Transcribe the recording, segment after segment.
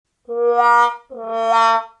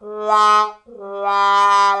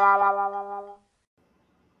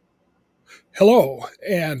Hello,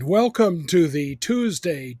 and welcome to the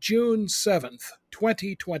Tuesday, June 7th,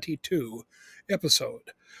 2022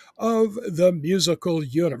 episode of The Musical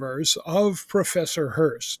Universe of Professor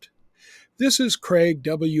Hurst. This is Craig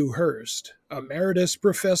W. Hurst, Emeritus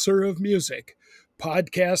Professor of Music,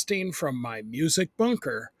 podcasting from my music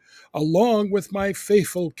bunker, along with my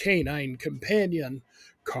faithful canine companion,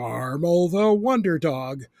 Carmel the Wonder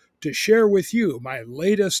Dog, to share with you my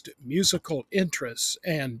latest musical interests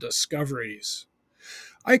and discoveries.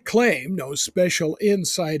 I claim no special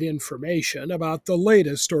inside information about the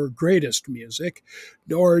latest or greatest music,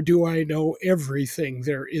 nor do I know everything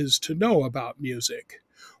there is to know about music.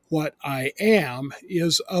 What I am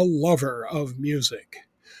is a lover of music.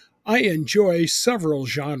 I enjoy several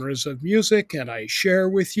genres of music, and I share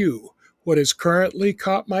with you what has currently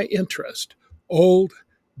caught my interest: old,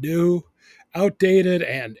 new, outdated,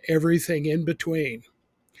 and everything in between.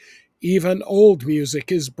 Even old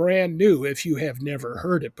music is brand new if you have never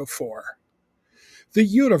heard it before. The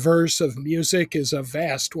universe of music is a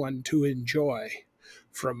vast one to enjoy.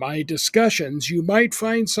 From my discussions, you might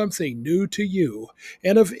find something new to you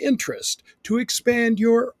and of interest to expand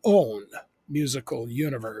your own musical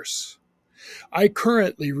universe. I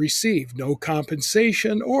currently receive no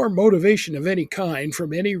compensation or motivation of any kind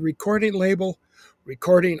from any recording label,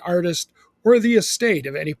 recording artist, or the estate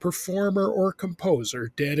of any performer or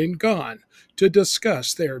composer dead and gone to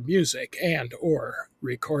discuss their music and or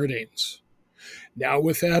recordings. Now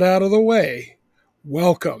with that out of the way,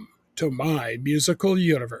 welcome to my musical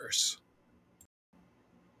universe.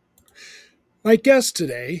 My guest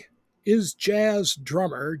today is jazz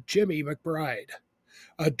drummer Jimmy Macbride,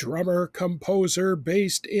 a drummer-composer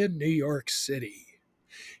based in New York City.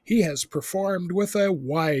 He has performed with a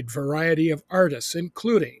wide variety of artists,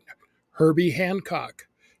 including Herbie Hancock,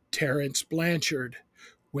 Terence Blanchard,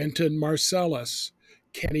 Wynton Marsalis,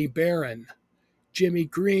 Kenny Barron, Jimmy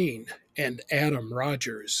Green, and Adam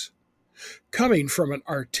Rogers. Coming from an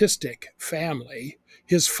artistic family,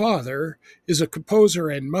 his father is a composer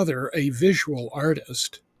and mother a visual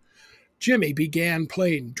artist. Jimmy began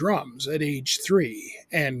playing drums at age 3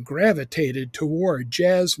 and gravitated toward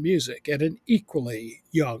jazz music at an equally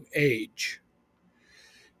young age.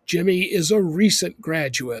 Jimmy is a recent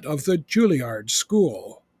graduate of the Juilliard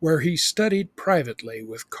School, where he studied privately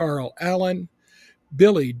with Carl Allen,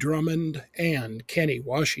 Billy Drummond, and Kenny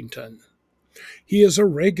Washington. He is a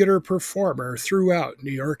regular performer throughout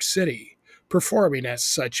New York City, performing at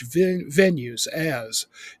such venues as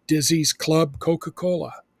Dizzy's Club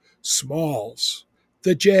Coca-Cola, Smalls,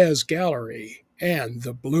 the Jazz Gallery, and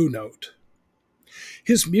the Blue Note.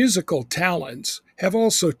 His musical talents have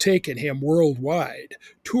also taken him worldwide,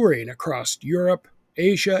 touring across Europe,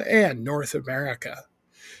 Asia, and North America.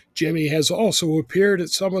 Jimmy has also appeared at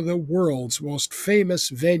some of the world's most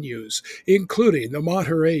famous venues, including the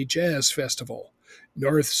Monterey Jazz Festival,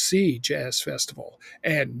 North Sea Jazz Festival,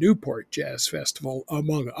 and Newport Jazz Festival,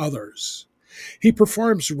 among others. He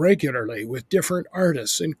performs regularly with different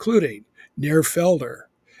artists, including Nir Felder,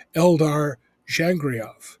 Eldar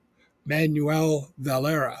Zhangriov, Manuel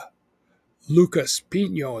Valera, Lucas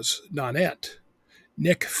Piños Nanette,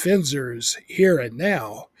 Nick Finzer's Here and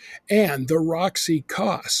Now, and the Roxy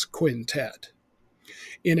Koss Quintet.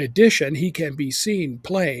 In addition, he can be seen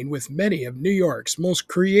playing with many of New York's most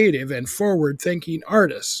creative and forward-thinking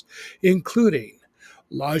artists, including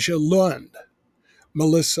Laja Lund,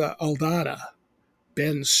 Melissa Aldana,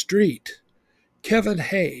 Ben Street, Kevin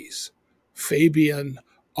Hayes, Fabian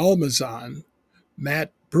Almazan,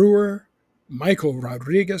 Matt Brewer, Michael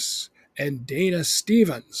Rodriguez, and Dana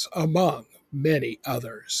Stevens, among many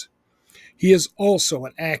others. He is also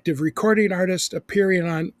an active recording artist, appearing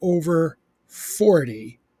on over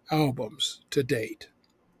 40 albums to date.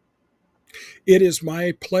 It is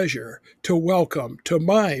my pleasure to welcome to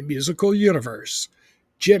my musical universe,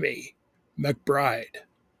 Jimmy Macbride.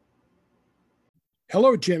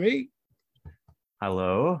 Hello, Jimmy.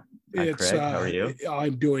 Hello. Hi, Craig. How are you?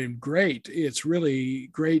 I'm doing great. It's really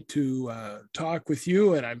great to talk with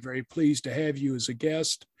you, and I'm very pleased to have you as a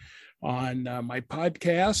guest on my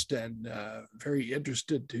podcast, and very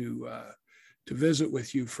interested to visit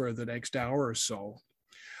with you for the next hour or so.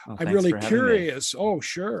 Well, I'm really curious. Oh,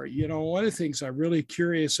 sure. You know, one of the things I'm really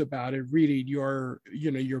curious about in reading your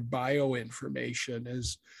bio information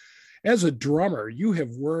is, as a drummer, you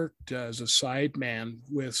have worked as a sideman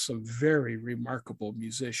with some very remarkable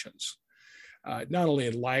musicians, not only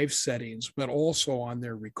in live settings, but also on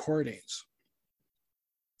their recordings.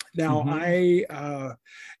 Now,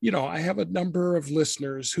 Mm-hmm. I have a number of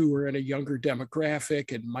listeners who are in a younger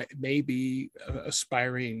demographic and may be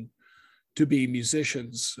aspiring to be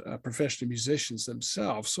musicians, professional musicians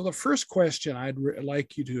themselves. So the first question I'd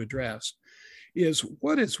like you to address is,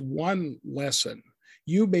 what is one lesson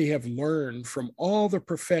you may have learned from all the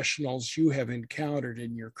professionals you have encountered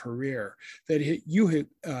in your career that you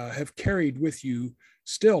have carried with you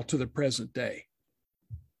still to the present day?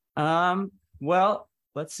 Well,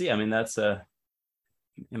 let's see. I mean, it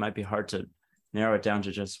might be hard to narrow it down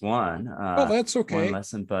to just Well, that's one okay.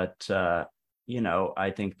 lesson, but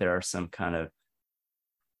I think there are some kind of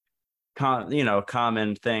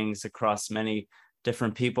common things across many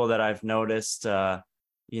different people that I've noticed.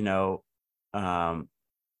 You know, um,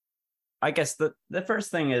 I guess the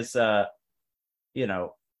first thing is you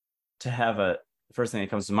know, to have the first thing that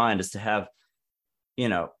comes to mind is to have,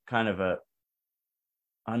 kind of a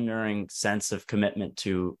unerring sense of commitment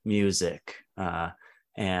to music,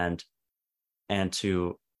 and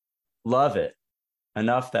to love it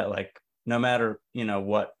enough that, like, no matter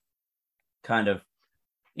what kind of,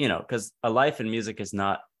 because a life in music is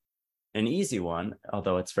not an easy one,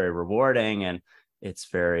 although it's very rewarding, and it's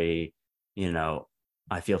very,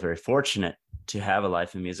 I feel very fortunate to have a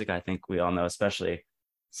life in music. I think we all know, especially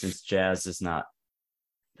since jazz is not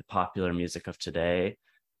the popular music of today,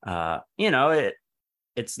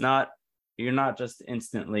 it's not, you're not just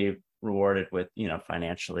instantly rewarded with,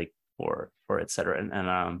 financially for et cetera.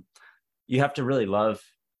 And you have to really love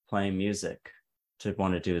playing music to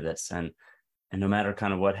want to do this. And no matter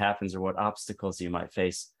kind of what happens or what obstacles you might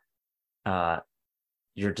face,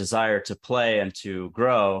 your desire to play and to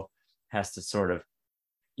grow has to sort of,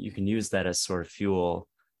 you can use that as sort of fuel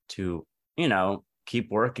to, keep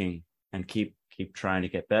working and keep trying to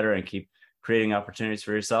get better and keep creating opportunities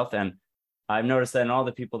for yourself. And I've noticed that in all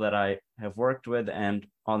the people that I have worked with and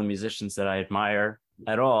all the musicians that I admire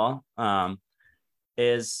at all,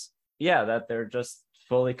 is, yeah, that they're just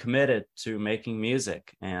fully committed to making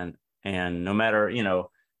music. And no matter,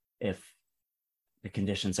 if the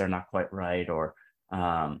conditions are not quite right, or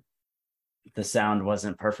the sound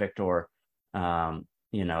wasn't perfect, or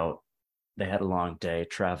they had a long day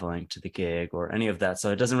traveling to the gig or any of that.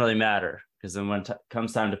 So it doesn't really matter, because then when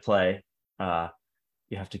comes time to play,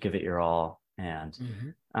 you have to give it your all. And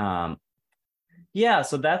yeah,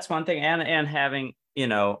 so that's one thing. And having,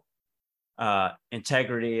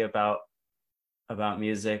 integrity about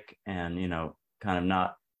music, and, kind of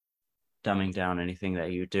not dumbing down anything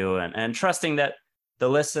that you do, and trusting that the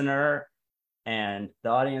listener and the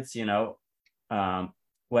audience,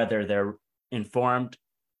 whether they're informed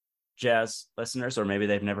jazz listeners or maybe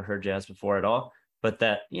they've never heard jazz before at all, but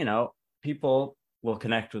that, people will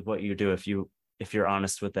connect with what you do if you're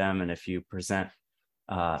honest with them, and if you present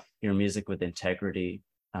your music with integrity,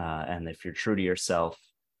 and if you're true to yourself.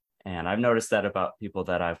 And I've noticed that about people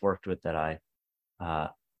that I've worked with, that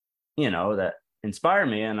that inspire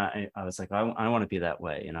me. And I was like, I want to be that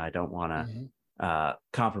way. I don't want to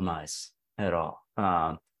compromise at all.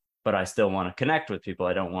 But I still want to connect with people.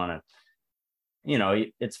 I don't want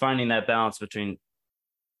to, it's finding that balance between,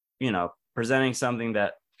 presenting something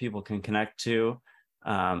that people can connect to,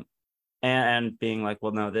 and being like,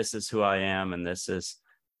 well, no, this is who I am, and this is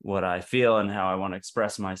what I feel, and how I want to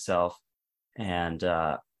express myself. And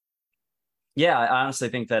yeah, I honestly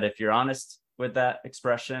think that if you're honest with that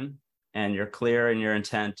expression and you're clear in your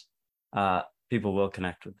intent, people will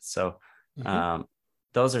connect with it. So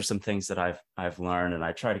those are some things that I've learned, and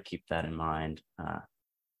I try to keep that in mind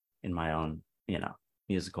in my own,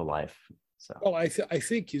 musical life. So, well, I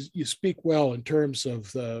think you speak well in terms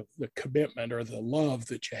of the commitment or the love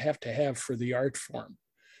that you have to have for the art form,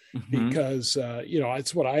 because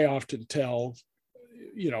it's what I often tell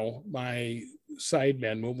my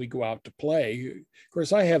sidemen when we go out to play. Of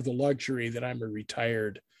course, I have the luxury that I'm a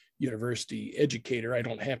retired university educator. I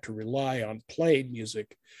don't have to rely on playing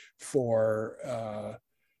music for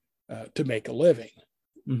to make a living,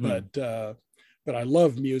 but I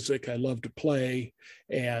love music. I love to play,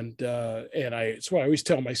 and it's what I always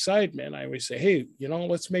tell my sidemen. I always say, hey,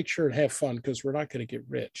 let's make sure and have fun, because we're not going to get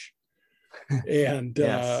rich. And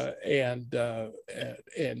yes.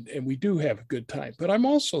 And we do have a good time. But I'm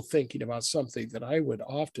also thinking about something that I would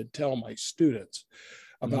often tell my students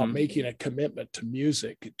about making a commitment to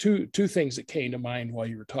music. Two things that came to mind while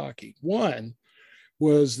you were talking. One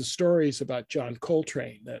was the stories about John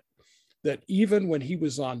Coltrane, that even when he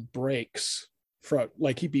was on breaks, from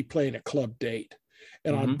like he'd be playing a club date,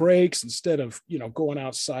 and on breaks, instead of going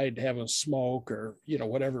outside to have a smoke or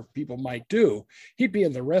whatever people might do, he'd be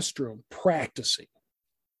in the restroom practicing.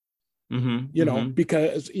 Mm-hmm. Mm-hmm.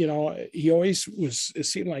 because, he always was, it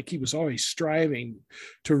seemed like he was always striving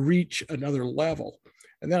to reach another level.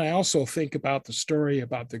 And then I also think about the story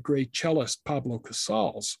about the great cellist Pablo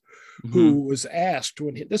Casals, Mm-hmm. who was asked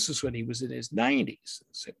this is when he was in his 90s,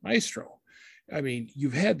 said, Maestro, I mean,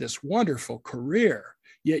 you've had this wonderful career,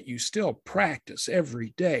 yet you still practice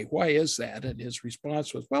every day. Why is that? And his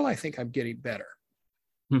response was, well, I think I'm getting better.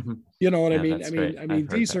 Mm-hmm. You know what I Yeah, mean? that's great. I've heard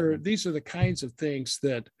These that. are Yeah. these are the kinds of things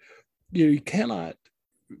that you cannot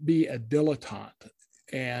be a dilettante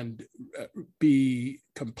and be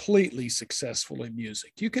completely successful in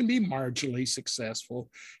music. You can be marginally successful.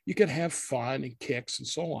 You can have fun and kicks and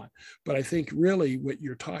so on. But I think really what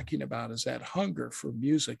you're talking about is that hunger for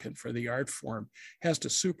music and for the art form has to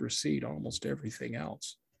supersede almost everything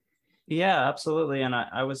else. Yeah, absolutely. And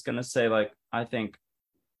I was gonna say, like, I think,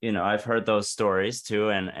 I've heard those stories too,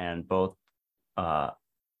 and uh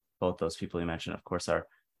both those people you mentioned, of course, are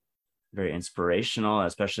very inspirational,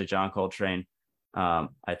 especially John Coltrane.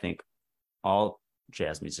 I think all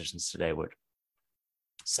jazz musicians today would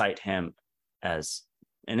cite him as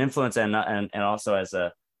an influence, and also as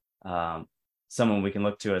a someone we can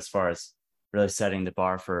look to as far as really setting the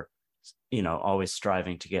bar for, always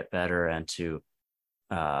striving to get better and to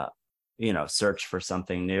uh, search for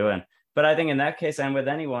something new. But I think in that case, and with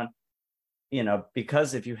anyone,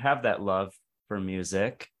 because if you have that love for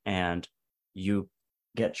music and you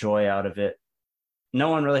get joy out of it, no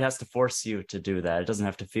one really has to force you to do that. It doesn't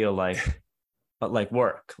have to feel like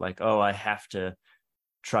work, like, oh, I have to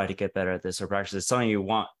try to get better at this or practice. It's something you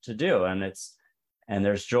want to do, and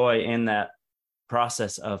there's joy in that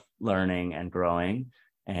process of learning and growing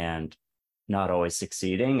and not always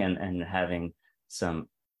succeeding, and having some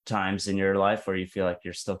times in your life where you feel like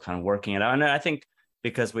you're still kind of working it out. And I think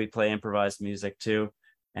because we play improvised music too,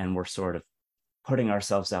 and we're sort of putting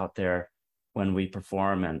ourselves out there when we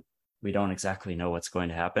perform, and we don't exactly know what's going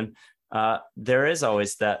to happen, there is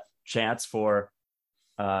always that chance for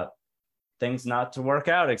things not to work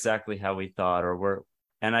out exactly how we thought,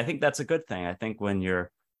 and I think that's a good thing. I think when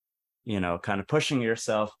you're, kind of pushing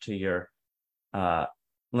yourself to your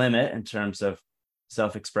limit in terms of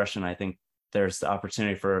self-expression, I think there's the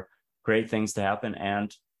opportunity for great things to happen,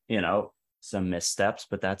 and, some missteps,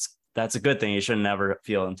 but that's a good thing. You should never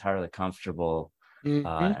feel entirely comfortable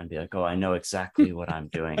Mm-hmm. and be like, oh, I know exactly what I'm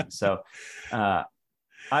doing. So I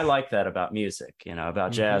like that about music, about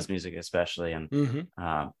Mm-hmm. jazz music especially. And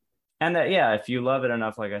Mm-hmm. and that, yeah, if you love it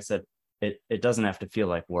enough, like I said, it doesn't have to feel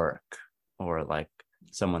like work or like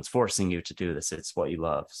someone's forcing you to do this. It's what you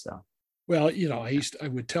love. So Well, I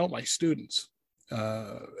would tell my students,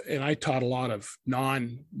 and I taught a lot of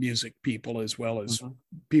non-music people as well as mhm.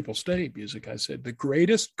 people studying music. I said the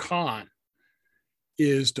greatest con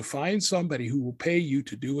is to find somebody who will pay you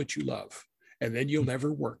to do what you love, and then you'll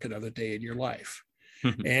never work another day in your life.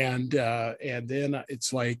 And then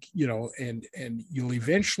it's like, and you'll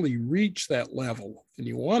eventually reach that level, and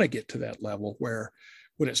you want to get to that level where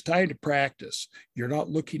when it's time to practice, you're not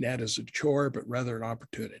looking at it as a chore, but rather an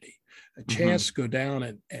opportunity, a chance to go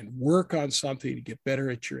down and work on something to get better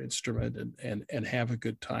at your instrument, and have a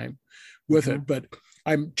good time with it. But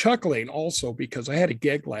I'm chuckling also because I had a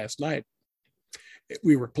gig last night.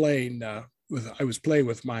 We were playing I was playing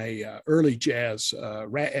with my early jazz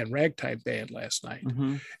and ragtime band last night,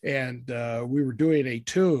 and we were doing a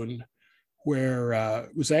tune where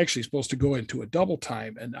it was actually supposed to go into a double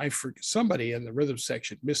time, and somebody in the rhythm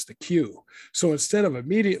section missed the cue. So instead of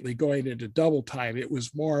immediately going into double time, it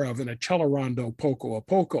was more of an accelerando poco a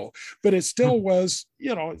poco, but it still was,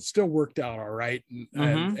 it still worked out all right,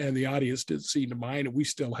 and the audience didn't seem to mind, and we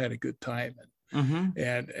still had a good time.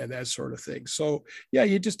 And that sort of thing. So yeah,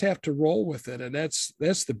 you just have to roll with it, and that's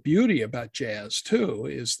the beauty about jazz too,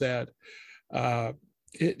 is that uh,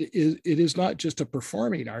 it is not just a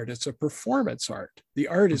performing art; it's a performance art. The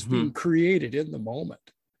art is being created in the moment.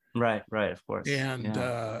 Right, of course. Yeah.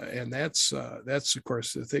 And that's of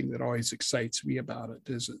course the thing that always excites me about it.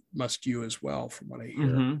 Is it must you as well, from what I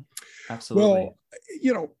hear. Absolutely.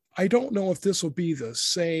 Well, I don't know if this will be the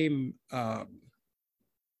same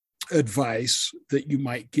advice that you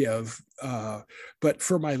might give, but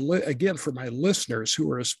for my listeners who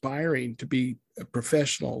are aspiring to be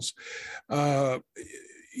professionals, uh,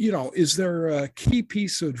 is there a key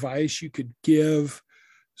piece of advice you could give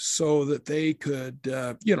so that they could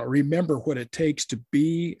remember what it takes to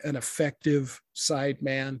be an effective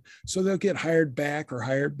sideman, so they'll get hired back or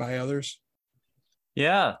hired by others?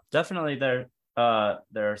 Yeah, definitely. There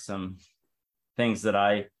are some things that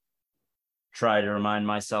I try to remind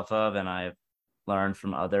myself of, and I've learned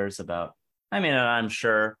from others about. I mean, and I'm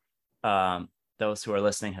sure those who are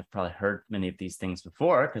listening have probably heard many of these things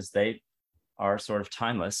before, because they are sort of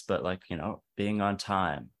timeless, but like, being on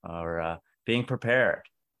time, or being prepared.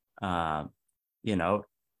 You know,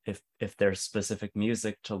 if there's specific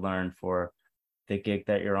music to learn for the gig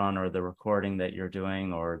that you're on, or the recording that you're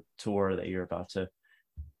doing, or tour that you're about to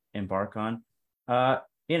embark on,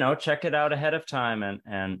 check it out ahead of time,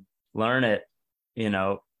 and learn it,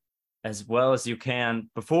 as well as you can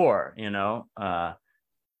before.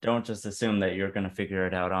 Don't just assume that you're going to figure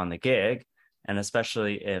it out on the gig. And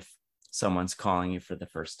especially if someone's calling you for the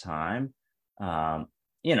first time, you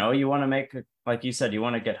want to make, like you said, you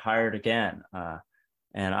want to get hired again.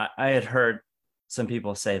 And I had heard some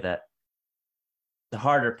people say that the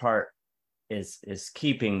harder part is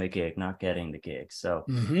keeping the gig, not getting the gig. So,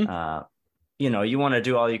 you want to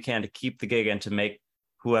do all you can to keep the gig, and to make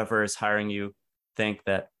whoever is hiring you think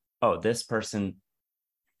that, oh, this person,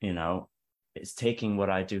 is taking what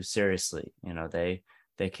I do seriously. They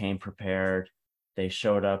came prepared. They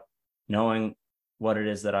showed up knowing what it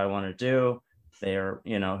is that I want to do. They're,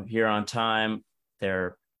 here on time. They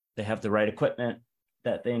have the right equipment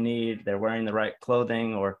that they need. They're wearing the right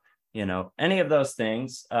clothing, or, any of those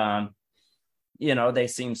things. They might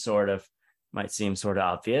seem sort of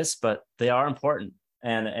obvious, but they are important.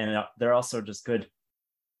 And they're also just good.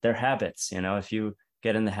 They're habits. If you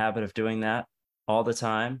get in the habit of doing that all the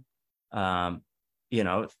time, those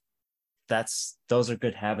are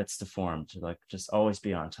good habits to form, to like just always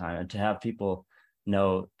be on time, and to have people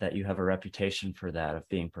know that you have a reputation for that, of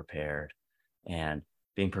being prepared and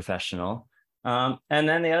being professional. And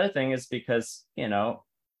then the other thing is, because,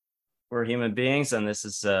 we're human beings, and this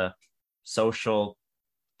is a social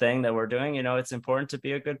thing that we're doing, it's important to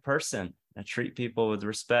be a good person and treat people with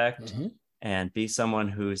respect, and be someone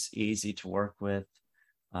who's easy to work with,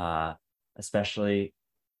 especially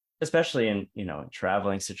in, in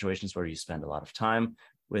traveling situations where you spend a lot of time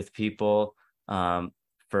with people, for,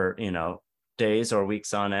 days or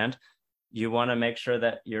weeks on end. You want to make sure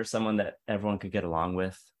that you're someone that everyone could get along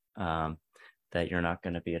with, that you're not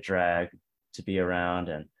going to be a drag to be around.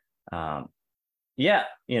 And and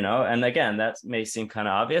again, that may seem kind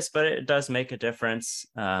of obvious, but it does make a difference,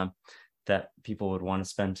 that people would want to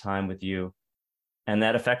spend time with you, and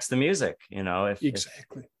that affects the music.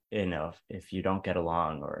 Exactly. If you don't get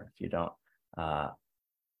along, or if you don't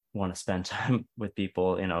want to spend time with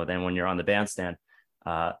people, then when you're on the bandstand,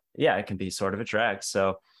 it can be sort of a drag.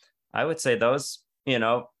 So I would say those,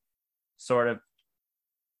 sort of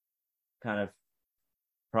kind of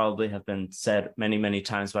probably have been said many, many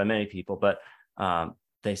times by many people, but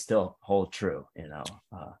they still hold true,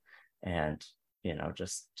 and,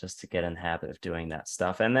 just to get in the habit of doing that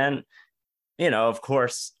stuff. And then, of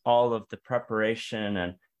course, all of the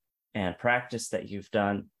preparation and practice that you've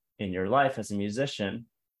done in your life as a musician,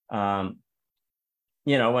 when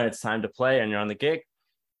it's time to play and you're on the gig,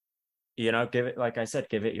 give it, like I said,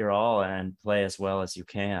 give it your all, and play as well as you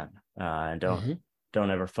can, and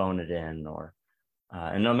don't ever phone it in, or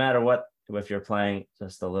and no matter what, if you're playing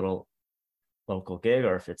just a little local gig,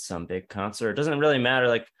 or if it's some big concert, it doesn't really matter.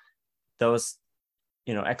 Like those,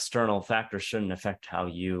 external factors shouldn't affect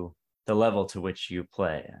the level to which you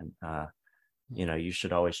play. And you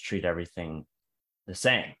should always treat everything the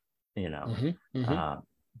same, and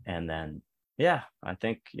then I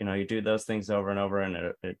think you do those things over and over,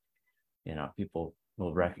 and it people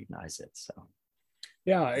will recognize it. So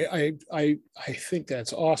yeah, I think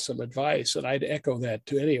that's awesome advice, and I'd echo that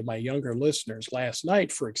to any of my younger listeners. Last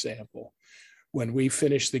night, for example, when we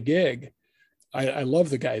finished the gig, I love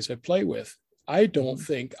the guys I play with. I don't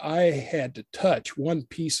think I had to touch one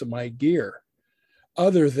piece of my gear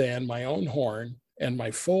other than my own horn and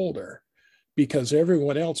my folder, because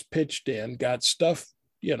everyone else pitched in, got stuff,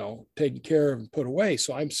 taken care of and put away.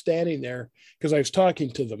 So I'm standing there, because I was talking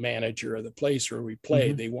to the manager of the place where we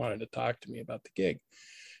played. They wanted to talk to me about the gig.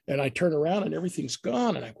 And I turn around and everything's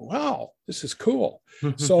gone. And I go, wow, this is cool.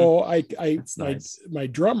 So my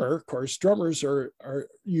drummer, of course, drummers are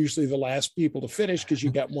usually the last people to finish, because you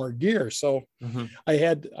got more gear. So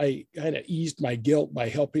I kind of eased my guilt by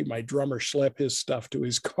helping my drummer schlep his stuff to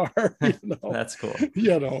his car. That's cool.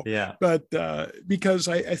 Yeah. But because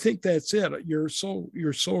I think that's it. You're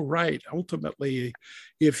so right. Ultimately,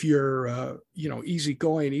 if you're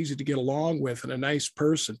easygoing, easy to get along with, and a nice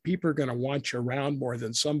person, people are going to want you around more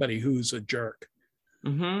than somebody who's a jerk.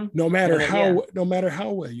 No matter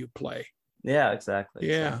how well you play. Yeah, exactly.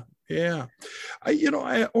 Yeah.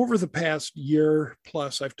 I over the past year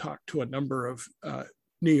plus, I've talked to a number of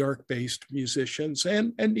New York-based musicians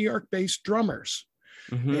and New York-based drummers.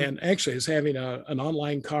 And actually, I was having an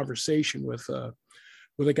online conversation with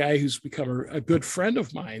with a guy who's become a good friend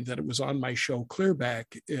of mine that was on my show clear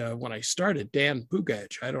back when I started, Dan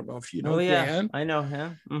Pugach. I don't know if you Oh know yeah, Dan. I know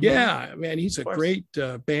him. Yeah, man, he's Of a course. great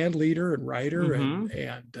band leader and writer, and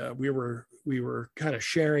Mm-hmm. we were kind of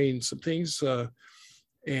sharing some things,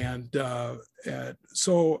 and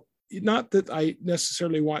so not that I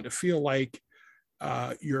necessarily want to feel like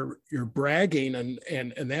you're bragging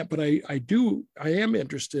and that, but I am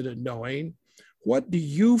interested in knowing, what do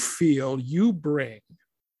you feel you bring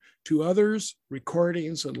to others'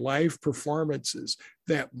 recordings and live performances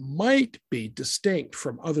that might be distinct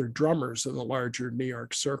from other drummers in the larger New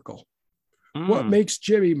York circle? What Mm. makes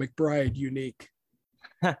Jimmy Macbride unique?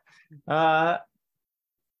 uh,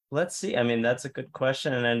 let's see. I mean, that's a good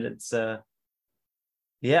question, and it's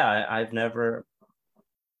yeah,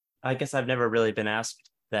 I guess I've never really been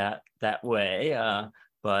asked that way,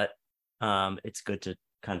 but it's good to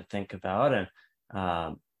kind of think about. And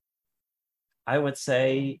um, I would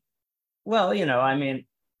say, well, I mean,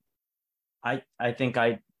 I think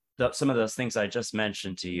some of those things I just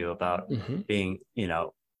mentioned to you about Mm-hmm. being,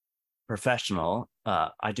 professional,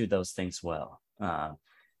 I do those things well.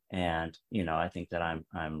 And I think that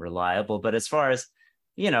I'm reliable. But as far as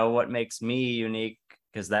what makes me unique,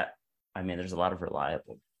 because I mean, there's a lot of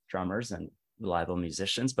reliable drummers and reliable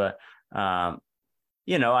musicians, but I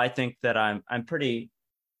think that I'm pretty,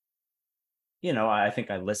 I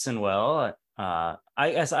think I listen well. I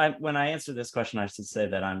guess when I answer this question, I should say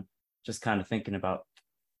that I'm just kind of thinking about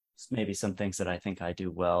maybe some things that I think I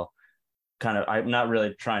do well. Kind of, I'm not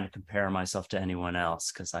really trying to compare myself to anyone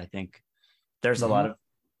else, because I think there's a Mm-hmm. lot of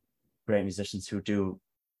great musicians who do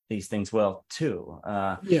these things well too.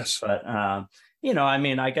 Yes. But I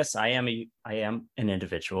mean, I guess I am an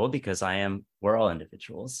individual, because we're all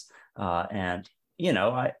individuals. And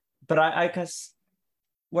I guess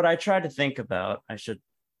what I try to think about, I should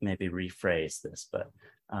maybe rephrase this, but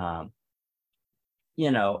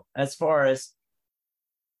as far as,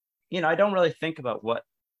 I don't really think about what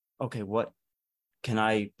can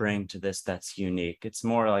I bring to this that's unique. It's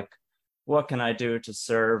more like, what can I do to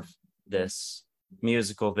serve this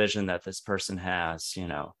musical vision that this person has,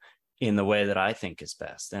 in the way that I think is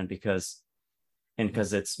best. And because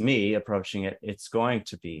it's me approaching it, it's going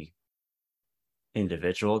to be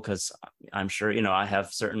individual, because I'm sure, I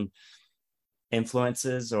have certain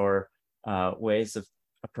influences or ways of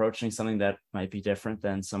approaching something that might be different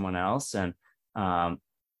than someone else. And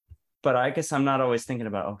but I guess I'm not always thinking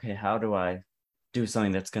about, okay, how do I do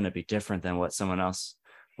something that's going to be different than what someone else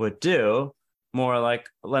would do? More like,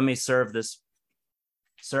 let me serve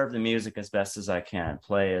the music as best as I can,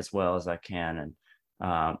 play as well as I can. And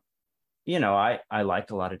I like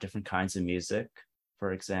a lot of different kinds of music,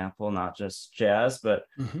 for example, not just jazz, but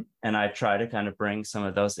Mm-hmm. and I try to kind of bring some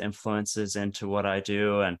of those influences into what I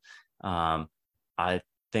do. And I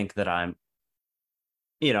think that I've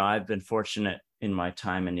been fortunate in my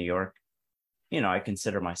time in New York. I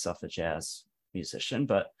consider myself a jazz musician,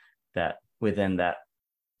 but that within that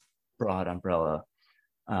broad umbrella,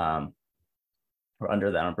 or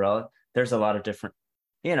under that umbrella, there's a lot of different,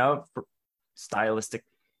 stylistic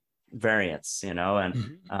variants, and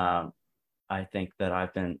Mm-hmm. I think that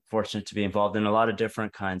I've been fortunate to be involved in a lot of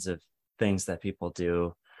different kinds of things that people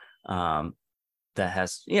do, that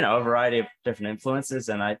has, a variety of different influences.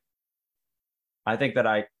 And I think that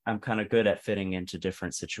I'm kind of good at fitting into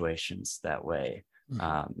different situations that way.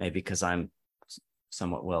 Mm-hmm. Maybe because I'm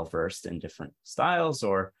somewhat well versed in different styles,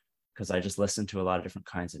 or because I just listen to a lot of different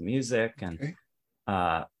kinds of music. And Okay.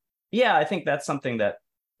 yeah, I think that's something that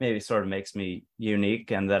maybe sort of makes me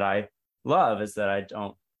unique, and that I love, is that I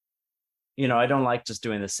don't like just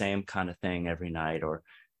doing the same kind of thing every night, or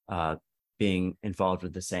being involved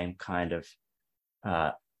with the same kind of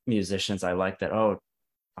musicians. I like that, oh,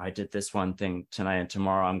 I did this one thing tonight, and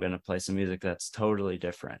tomorrow I'm going to play some music that's totally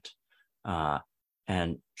different,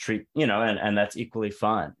 and treat, and that's equally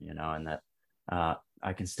fun, and that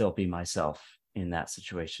I can still be myself in that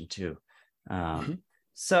situation too. Mm-hmm.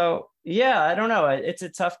 So yeah, I don't know. It's a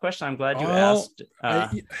tough question. I'm glad you Well, asked. I,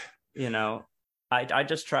 You know, I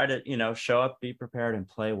just try to, show up, be prepared, and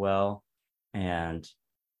play well, and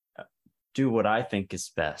do what I think is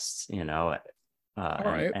best, all and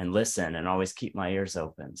right. listen, and always keep my ears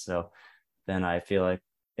open. So then I feel like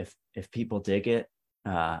if people dig it,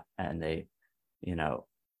 and they,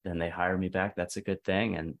 then they hire me back, that's a good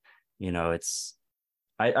thing. And it's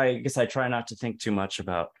I guess I try not to think too much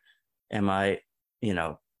about, am I,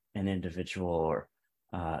 an individual, or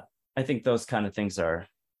I think those kind of things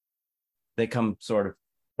they come sort of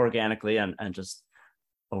organically, and just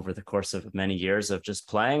over the course of many years of just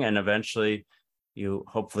playing, and eventually you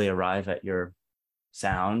hopefully arrive at your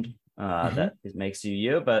sound, that it makes you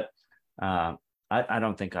you. But I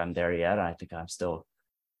don't think I'm there yet. I think I'm still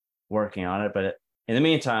working on it. But in the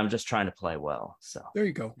meantime, I'm just trying to play well. So there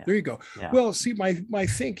you go. yeah. There you go. Yeah. Well, see, my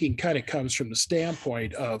thinking kind of comes from the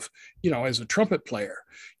standpoint of, as a trumpet player,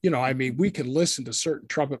 I mean, we can listen to certain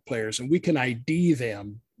trumpet players and we can ID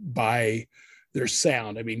them by their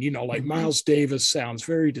sound. I mean, like Miles Davis sounds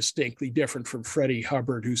very distinctly different from Freddie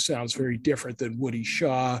Hubbard, who sounds very different than Woody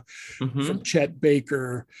Shaw, from Chet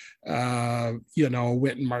Baker, Wynton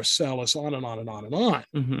Marsalis, on and on and on and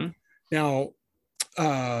on. Now,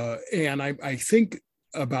 and I think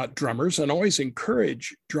about drummers and always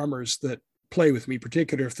encourage drummers that play with me,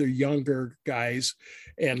 particularly if they're younger guys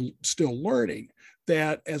and still learning,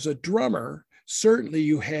 that as a drummer, certainly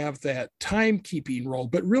you have that timekeeping role,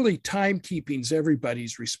 but really timekeeping is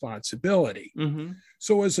everybody's responsibility.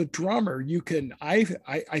 So as a drummer, you can, I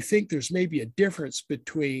think there's maybe a difference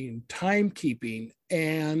between timekeeping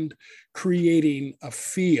and creating a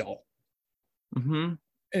feel.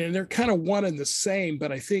 And they're kind of one and the same,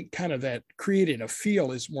 but I think kind of that creating a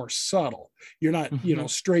feel is more subtle. You're not,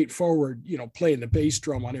 straightforward, playing the bass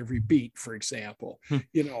drum on every beat, for example.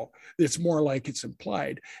 It's more like it's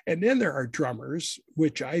implied. And then there are drummers,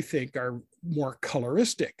 which I think are more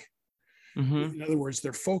coloristic. In other words,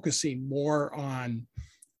 they're focusing more on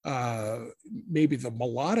maybe the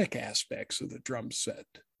melodic aspects of the drum set,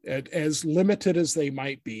 as limited as they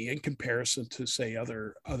might be in comparison to, say,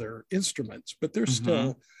 other instruments, but there's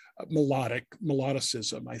still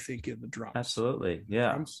melodicism, I think, in the drums. Absolutely,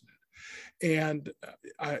 yeah. And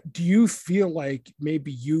do you feel like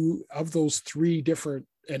maybe you, of those three different,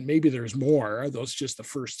 and maybe there's more, those just the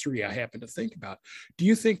first three I happen to think about, do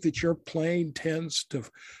you think that your playing tends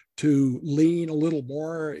to lean a little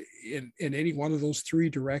more in any one of those three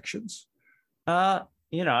directions? I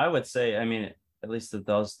would say, I mean, at least of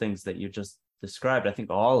those things that you just described, I think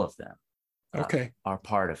all of them are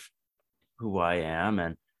part of who I am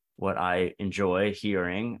and what I enjoy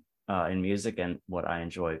hearing in music and what I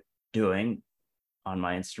enjoy doing on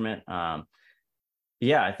my instrument. I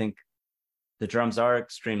think the drums are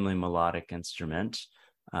extremely melodic instrument.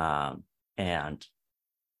 And,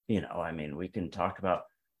 I mean, we can talk about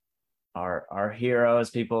our heroes,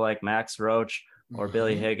 people like Max Roach or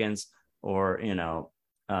Billy Higgins, or,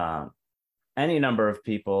 any number of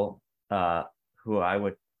people who I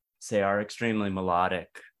would say are extremely melodic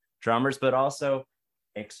drummers, but also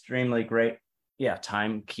extremely great,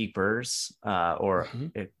 timekeepers, or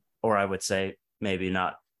I would say maybe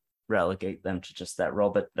not relegate them to just that role,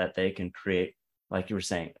 but that they can create, like you were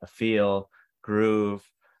saying, a feel, groove,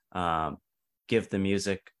 give the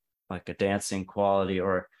music like a dancing quality,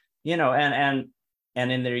 or and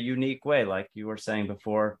in their unique way, like you were saying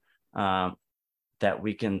before, that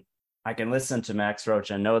I can listen to Max Roach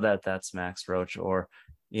and know that that's Max Roach, or,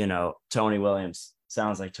 Tony Williams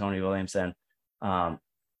sounds like Tony Williams. And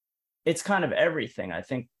it's kind of everything. I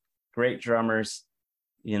think great drummers,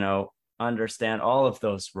 understand all of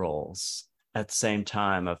those roles at the same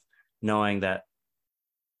time, of knowing that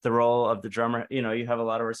the role of the drummer, you have a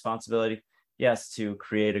lot of responsibility, yes, to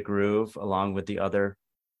create a groove along with the other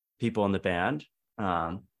people in the band.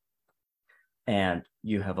 And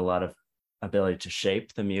you have a lot of ability to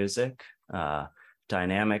shape the music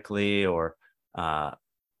dynamically, or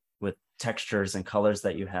with textures and colors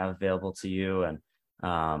that you have available to you. And,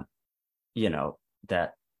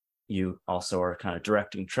 that you also are kind of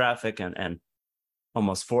directing traffic and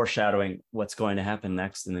almost foreshadowing what's going to happen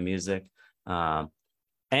next in the music. And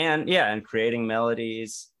creating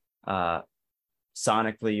melodies.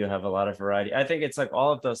 Sonically, you have a lot of variety. I think it's like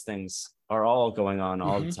all of those things are all going on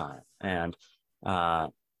all the time. And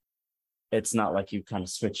it's not like you kind of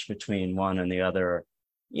switch between one and the other.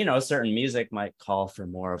 Certain music might call for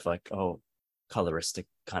more of like, coloristic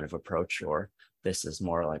kind of approach, or this is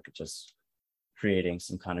more like just creating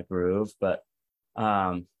some kind of groove. But,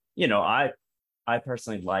 I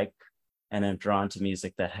personally like and am drawn to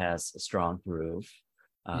music that has a strong groove,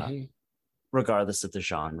 regardless of the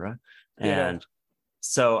genre. And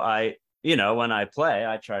so when I play,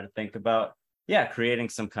 I try to think about, creating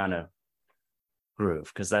some kind of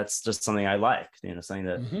groove, because that's just something I like, something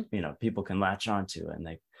that, people can latch onto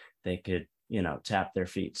and they could, tap their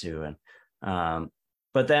feet to. And,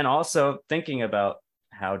 but then also thinking about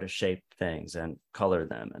how to shape things and color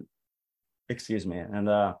them, and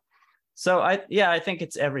so I think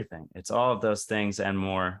it's everything. It's all of those things and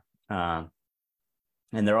more. And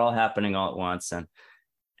they're all happening all at once.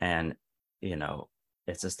 And,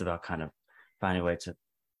 it's just about kind of finding a way to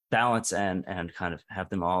balance and kind of have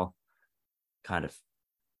them all kind of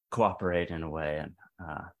cooperate in a way. And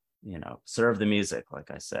serve the music.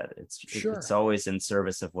 Like I said, it's Sure. always in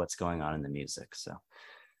service of what's going on in the music. So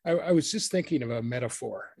I was just thinking of a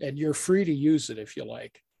metaphor, and you're free to use it if you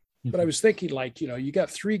like. But I Mhm. was thinking, like, you got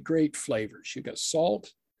three great flavors. You got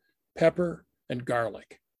salt, pepper, and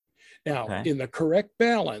garlic. Now, Okay. in the correct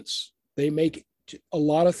balance, they make a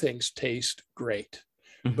lot of things taste great.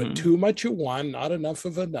 But Hmm. too much of one, not enough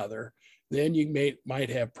of another, then you might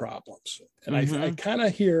have problems. And I Hmm. kind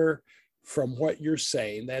of hear from what you're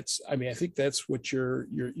saying. I think that's what you're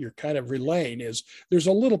kind of relaying is there's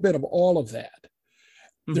a little bit of all of that.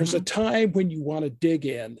 There's a Hmm. time when you want to dig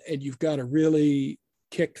in and you've got to really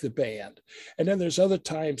kick the band. And then there's other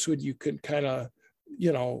times when you can kind of,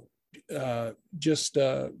 you know, just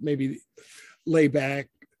maybe lay back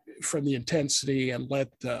from the intensity and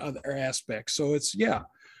let the other aspects. So it's, yeah.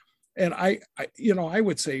 And I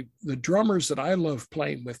would say the drummers that I love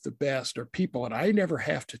playing with the best are people that I never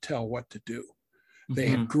have to tell what to do. They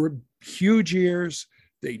have Hmm. huge ears.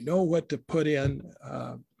 They know what to put in.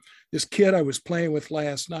 This kid I was playing with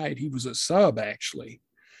last night, he was a sub actually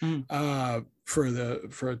Hmm. for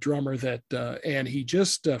a drummer and he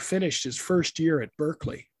just finished his first year at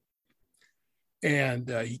Berkeley. And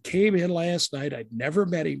he came in last night. I'd never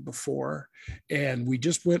met him before. And we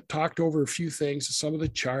just talked over a few things, some of the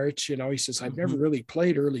charts. He says, I've never Hmm. really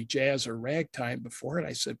played early jazz or ragtime before. And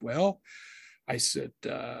I said, well,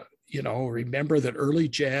 remember that early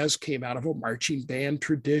jazz came out of a marching band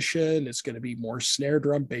tradition. It's going to be more snare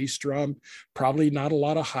drum, bass drum, probably not a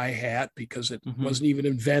lot of hi-hat because it Hmm. wasn't even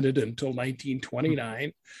invented until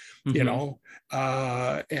 1929, Hmm.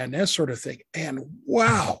 and that sort of thing. And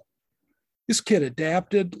wow, this kid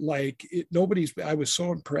adapted like I was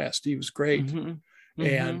so impressed. He was great. Hmm. Hmm.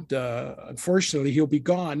 And unfortunately, he'll be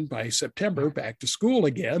gone by September, back to school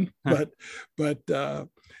again. But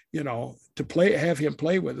have him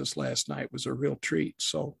play with us last night was a real treat.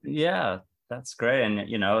 So Yeah, that's great. And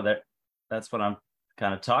that's what I'm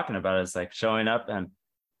kind of talking about, is like showing up and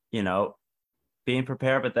you know being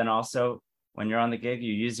prepared, but then also when you're on the gig,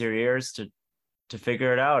 you use your ears to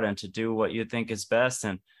figure it out and to do what you think is best.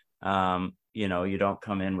 And you don't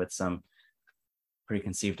come in with some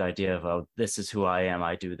preconceived idea of, oh, this is who I am,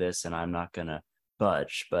 I do this, and I'm not gonna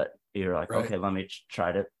budge. But you're like, right, okay, let me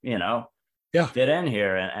try to yeah, fit in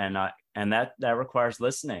here, and that requires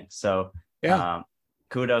listening. So yeah. um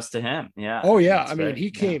kudos to him. Yeah, Oh yeah, I that's mean great.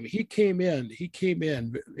 Yeah. he came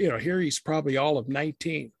in. Here he's probably all of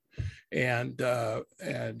 19,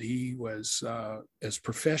 and he was as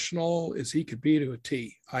professional as he could be to a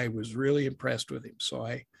T. I was really impressed with him, so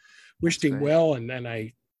I wished That's him great. well, and then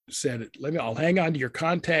I said, I'll hang on to your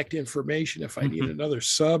contact information if I need Hmm. another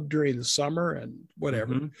sub during the summer and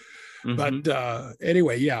whatever." Hmm. But Hmm.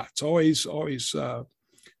 anyway, yeah, it's always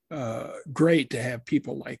great to have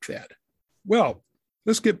people like that. Well,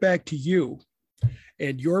 let's get back to you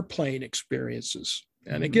and your playing experiences.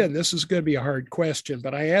 And Hmm. again, this is going to be a hard question,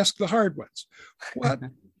 but I ask the hard ones. What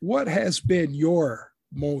what has been your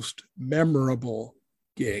most memorable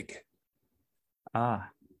gig? Ah,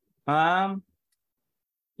 um,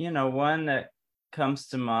 one that comes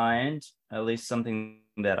to mind, at least something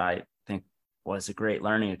that I think was a great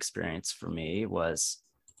learning experience for me, was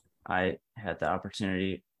I had the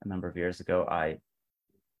opportunity a number of years ago.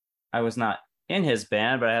 I was not in his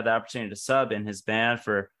band, but I had the opportunity to sub in his band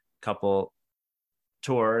for a couple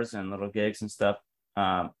tours and little gigs and stuff.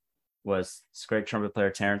 Was this great trumpet player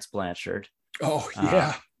Terrence Blanchard, Oh uh,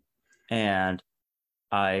 yeah. and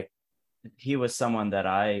I he was someone that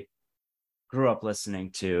I grew up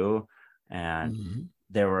listening to, and Mm-hmm.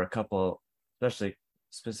 there were a couple, especially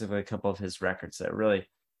specifically a couple of his records that really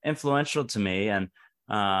influential to me. And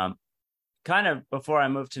um, kind of before I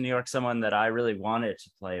moved to New York, someone that I really wanted to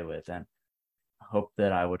play with and hoped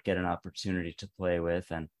that I would get an opportunity to play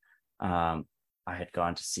with. And I had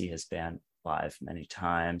gone to see his band live many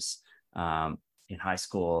times in high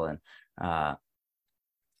school. And uh,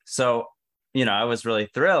 so, I was really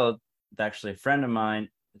thrilled. Actually, a friend of mine,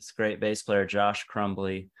 this great bass player, Josh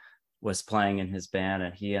Crumbly, was playing in his band.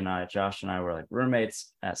 And Josh and I were like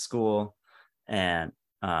roommates at school. And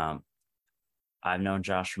I've known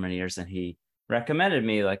Josh for many years, and he recommended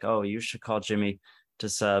me, like, oh, you should call Jimmy to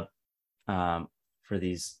sub for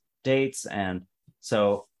these dates. And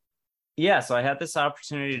so, yeah, so I had this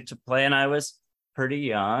opportunity to play, and I was pretty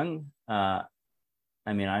young. I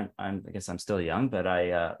guess I'm still young, but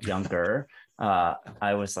younger.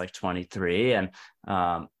 I was like 23, and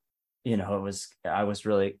I was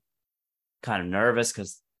really kind of nervous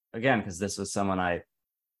because this was someone I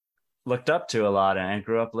looked up to a lot and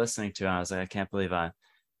grew up listening to. And I was like, I can't believe I'm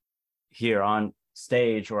here on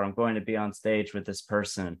stage, or I'm going to be on stage with this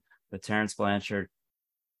person, with Terrence Blanchard,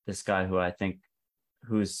 this guy who I think,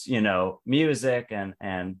 who's, you know, music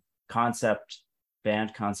and concept,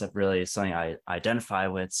 band concept really is something I identify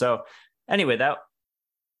with. So anyway,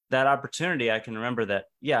 that opportunity, I can remember that,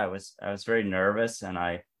 yeah, I was very nervous, and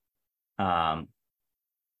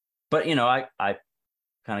but you know, I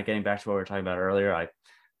kind of getting back to what we were talking about earlier,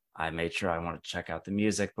 I made sure I wanted to check out the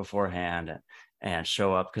music beforehand and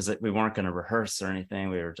show up, because we weren't going to rehearse or anything.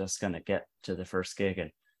 We were just going to get to the first gig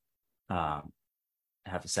and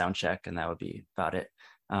have a sound check, and that would be about it.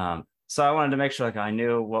 So I wanted to make sure like I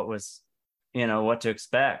knew what was, you know, what to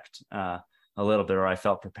expect a little bit, or I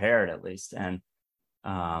felt prepared at least. And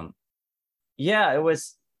yeah, it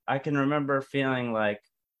was, I can remember feeling like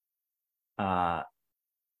the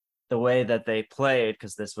way that they played,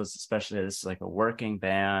 because this is like a working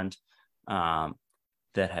band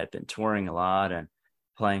that had been touring a lot and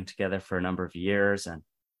playing together for a number of years. And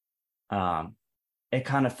it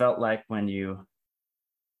kind of felt like when you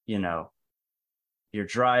know, you're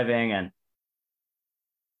driving and,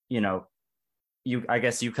 you know, I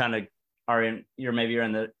guess you kind of are you're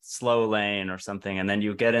in the slow lane or something, and then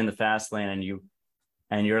you get in the fast lane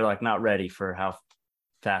and you're like not ready for how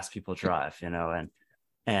fast people drive, you know,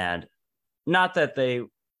 and not that they,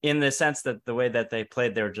 in the sense that the way that they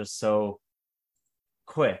played, they're just so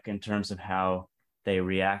quick in terms of how they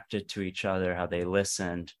reacted to each other, how they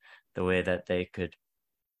listened, the way that they could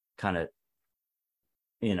kind of,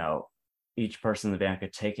 you know, each person in the band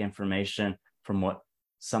could take information from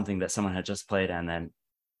something that someone had just played and then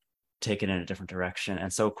take it in a different direction,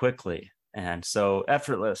 and so quickly and so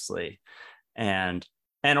effortlessly and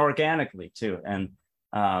organically too. And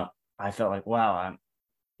I felt like, wow,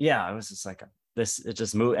 I was just like, it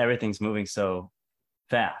just moved, everything's moving so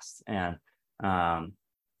fast. And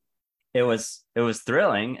it was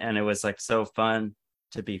thrilling, and it was like so fun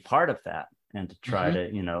to be part of that and to try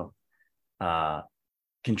to, you know,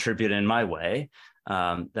 contribute in my way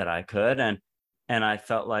that I could. And I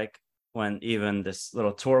felt like when even this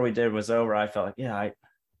little tour we did was over, I felt like, yeah,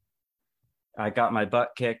 I got my butt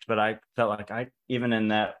kicked, but I felt like even in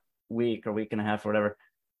that week or week and a half or whatever,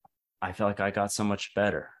 I felt like I got so much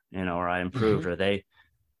better, you know, or I improved, or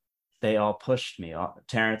they all pushed me,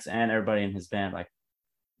 Terrence and everybody in his band, like,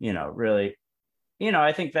 you know, really, you know,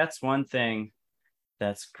 I think that's one thing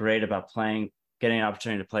that's great about getting an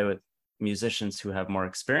opportunity to play with musicians who have more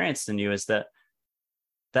experience than you, is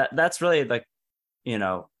that's really like, you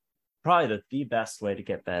know, probably the best way to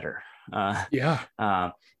get better.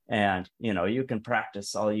 And, you know, you can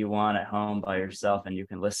practice all you want at home by yourself, and you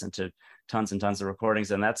can listen to tons and tons of recordings,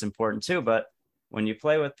 and that's important too. But when you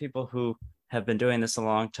play with people who have been doing this a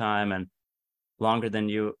long time and longer than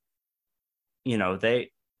you, you know,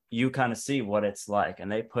 you kind of see what it's like,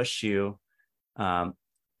 and they push you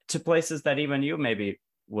to places that even you maybe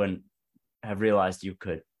wouldn't have realized you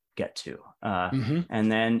could get to.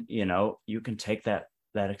 And then, you know, you can take that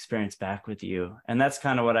experience back with you. And that's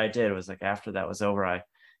kind of what I did. It was like, after that was over, I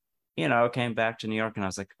came back to New York, and I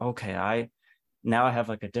was like, okay, now I have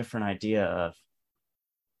like a different idea of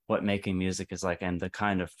what making music is like, and the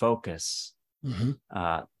kind of focus,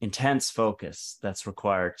 intense focus that's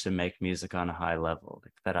required to make music on a high level,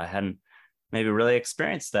 that I hadn't maybe really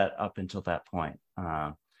experienced that up until that point.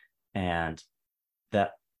 And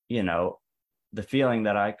that, you know, the feeling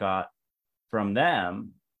that I got from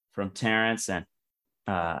them, from Terrence and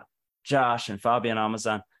Josh and Fabian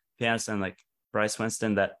Amazon, pianist, and like Bryce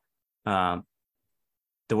Winston, that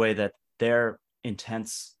the way that their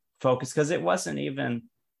intense focus, because it wasn't even,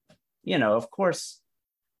 you know, of course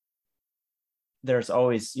there's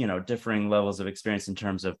always, you know, differing levels of experience in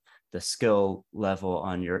terms of the skill level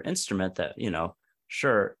on your instrument, that, you know,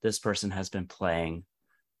 sure, this person has been playing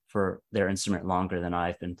for their instrument longer than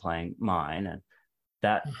I've been playing mine, and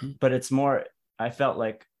that, but it's more, I felt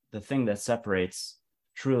like the thing that separates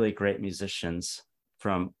truly great musicians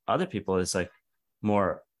from other people is like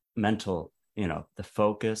more mental, you know, the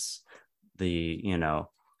focus, the, you know,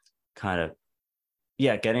 kind of,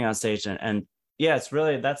 yeah, getting on stage and yeah, it's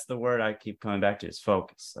really, that's the word I keep coming back to, is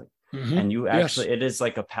focus. Like, and you actually, it is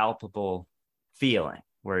like a palpable feeling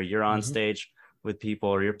where you're on stage with people,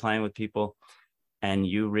 or you're playing with people, and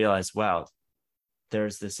you realize, wow,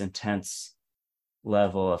 there's this intense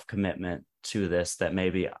level of commitment to this that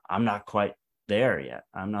maybe I'm not quite there yet.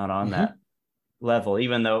 I'm not on that level,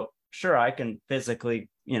 even though, sure, I can physically,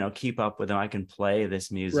 you know, keep up with them. I can play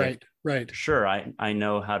this music. Right. Sure, I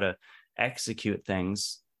know how to execute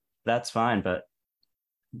things. That's fine. But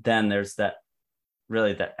then there's that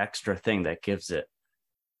extra thing that gives it,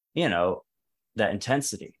 you know, that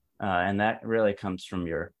intensity. And that really comes from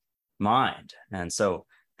your mind. And so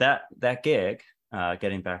that gig,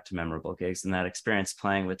 getting back to memorable gigs, and that experience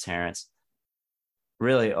playing with Terrence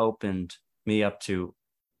really opened me up to,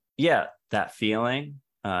 that feeling,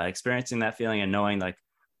 experiencing that feeling and knowing like,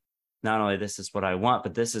 not only this is what I want,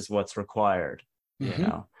 but this is what's required,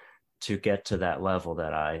 to get to that level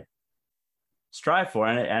that I strive for.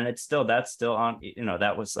 And it's still, that's still on,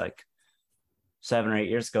 that was like 7 or 8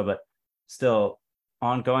 years ago, but still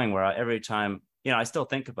ongoing, where every time, I still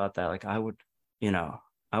think about that. Like I would,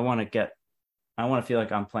 I want to feel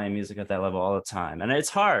like I'm playing music at that level all the time. And it's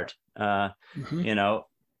hard.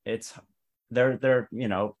 It's they're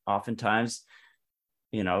oftentimes,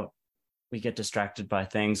 we get distracted by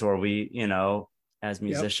things, or we, as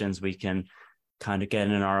musicians, we can kind of get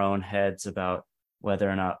in our own heads about whether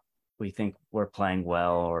or not we think we're playing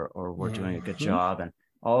well, or we're doing a good job. And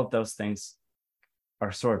all of those things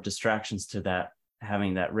are sort of distractions to that,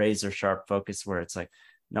 having that razor sharp focus, where it's like,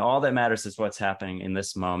 no, all that matters is what's happening in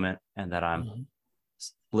this moment, and that I'm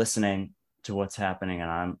listening to what's happening, and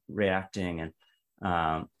I'm reacting and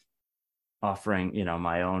offering,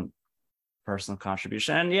 my own personal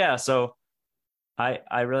contribution. And so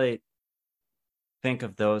I really think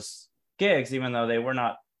of those gigs, even though they were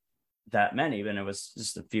not that many, and it was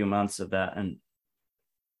just a few months of that, and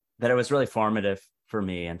that it was really formative for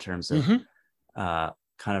me in terms of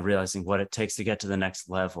kind of realizing what it takes to get to the next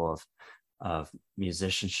level of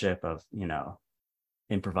musicianship, of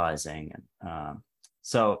improvising. And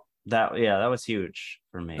so that was huge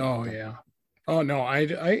for me. Oh no,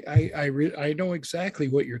 I know exactly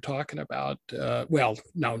what you're talking about. Well,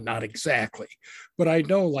 no, not exactly, but I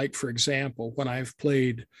know, like, for example, when I've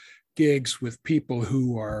played gigs with people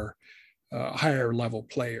who are higher level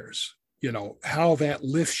players, how that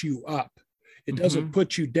lifts you up. It doesn't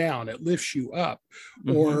put you down, it lifts you up.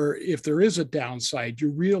 Or if there is a downside,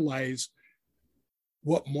 you realize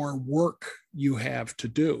what more work you have to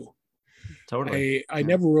do. Totally. I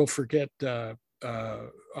never will forget, it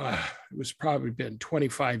was probably been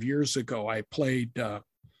 25 years ago. I played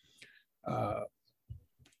a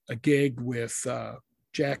gig with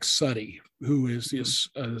Jack Suddy, who is the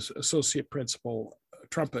associate principal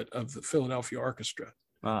trumpet of the Philadelphia Orchestra.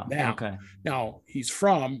 Wow. Now he's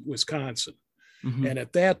from Wisconsin. And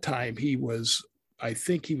at that time I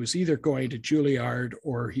think he was either going to Juilliard,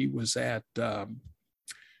 or he was at,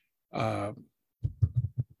 I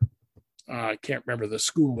can't remember the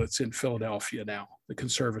school that's in Philadelphia now, the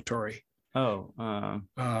conservatory. But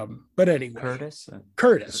anyway,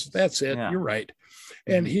 Curtis, that's it. Yeah. You're right.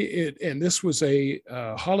 And and this was a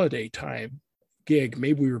holiday time gig.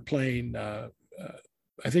 Maybe we were playing, I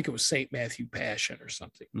think it was St. Matthew Passion or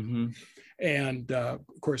something. And of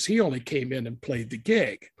course, he only came in and played the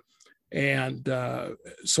gig. And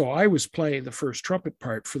so I was playing the first trumpet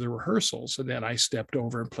part for the rehearsals, and then I stepped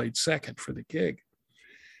over and played second for the gig.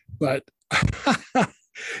 But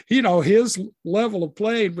his level of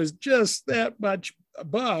playing was just that much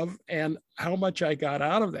above, and how much I got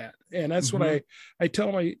out of that. And that's what I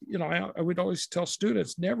tell my, I would always tell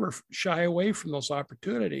students, never shy away from those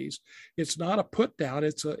opportunities. It's not a put down,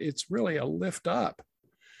 it's really a lift up.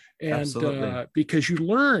 And because you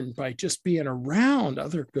learn by just being around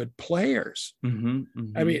other good players. I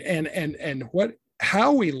mean, and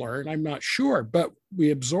how we learn, I'm not sure, but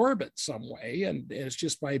we absorb it some way, and it's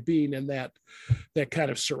just by being in that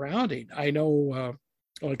kind of surrounding. I know,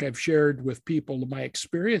 like I've shared with people my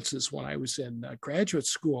experiences when I was in graduate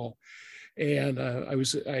school, and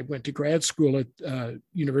I went to grad school at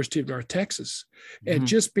University of North Texas, and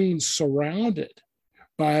just being surrounded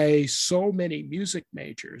by so many music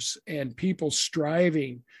majors and people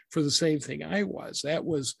striving for the same thing I was. That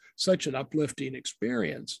was such an uplifting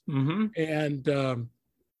experience. And,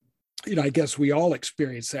 I guess we all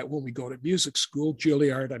experience that when we go to music school.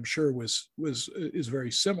 Juilliard, I'm sure, is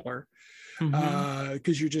very similar,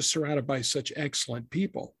 because you're just surrounded by such excellent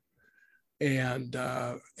people. And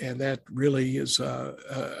that really is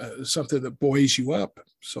something that buoys you up.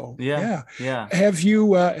 So yeah. Have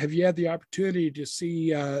you had the opportunity to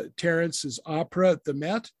see Terrence's opera at the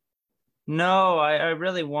Met? No, I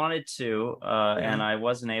really wanted to, and I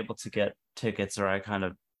wasn't able to get tickets, or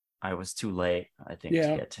I was too late, I think,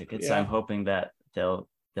 to get tickets. I'm hoping that they'll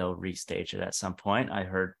restage it at some point. I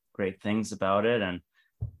heard great things about it, and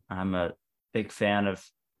I'm a big fan of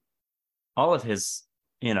all of his,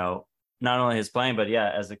 not only his playing, but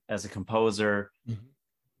as a composer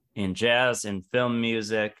in jazz and film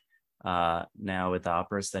music, now with the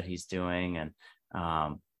operas that he's doing, and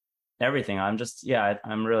everything. I'm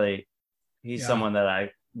really, he's someone that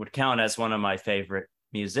I would count as one of my favorite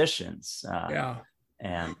musicians,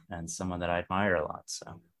 and someone that I admire a lot.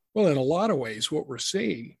 So, well, in a lot of ways, what we're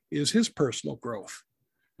seeing is his personal growth.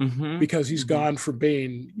 Mm-hmm. because he's Mm-hmm. gone from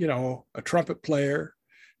being, a trumpet player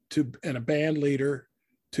and a band leader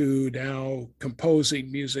to now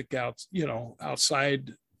composing music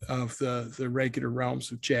outside of the regular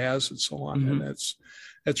realms of jazz and so on. And Mm-hmm.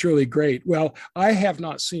 that's really great. Well, I have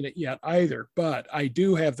not seen it yet either, but I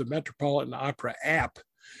do have the Metropolitan Opera app,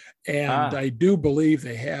 and Ah, I do believe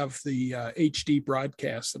they have the HD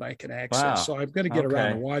broadcast that I can access. wow. So I'm going to get around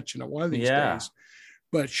to Okay. watching it one of these Yeah. days.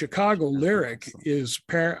 But Chicago That'd be Lyric awesome. is,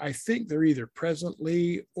 I think they're either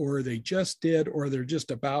presently or they just did or they're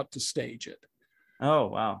just about to stage it. Oh,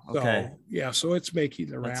 wow. Okay. So yeah, so it's making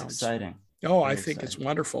the That's rounds. exciting. Oh, I Very think it's exciting.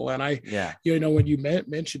 wonderful. And Yeah. when you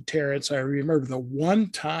mentioned Terrence, I remember the one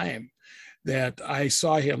time that I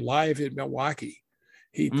saw him live in Milwaukee.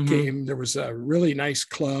 He Mm-hmm. came, there was a really nice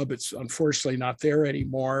club. It's unfortunately not there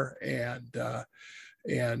anymore. And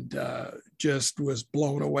just was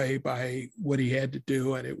blown away by what he had to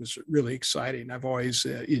do, and it was really exciting. I've always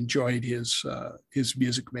enjoyed his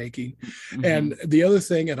music making. Mm-hmm. And the other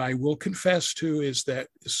thing that I will confess to is that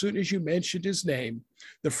as soon as you mentioned his name,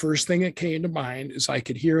 the first thing that came to mind is I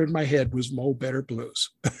could hear in my head was Mo Better Blues.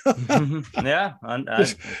 Yeah.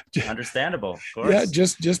 just, Understandable. Of yeah, course.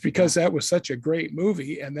 just Yeah. because that was such a great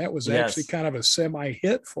movie, and that was actually Yes. kind of a semi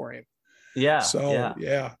hit for him. Yeah. So Yeah.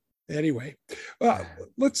 yeah. Anyway,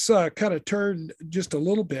 let's kind of turn just a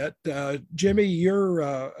little bit. Jimmy, you're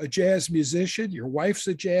a jazz musician. Your wife's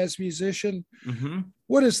a jazz musician. Mm-hmm.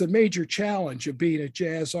 What is the major challenge of being a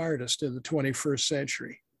jazz artist in the 21st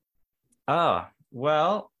century? Oh,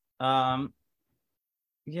 well, I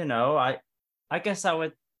guess I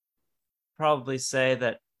would probably say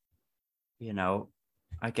that, you know,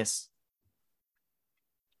 I guess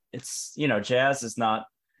it's, jazz is not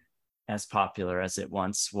as popular as it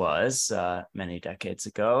once was many decades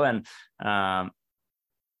ago. And,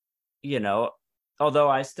 you know, although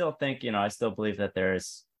I still think, I still believe that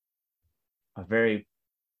there's a very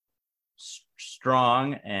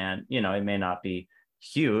strong and, it may not be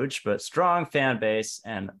huge, but strong fan base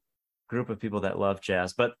and group of people that love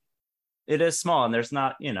jazz. But it is small, and there's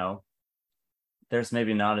not, there's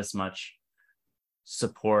maybe not as much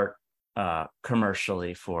support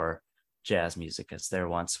commercially for jazz music as there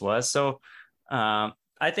once was. So I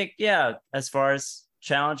think, yeah, as far as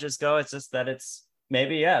challenges go, it's just that it's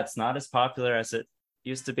maybe, yeah, it's not as popular as it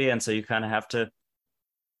used to be. And so you kind of have to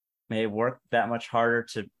maybe work that much harder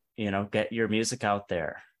to, get your music out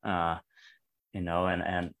there, and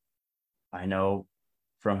I know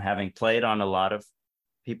from having played on a lot of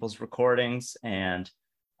people's recordings and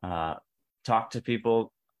talk to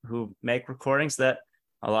people who make recordings, that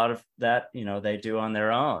a lot of that, they do on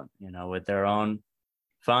their own, with their own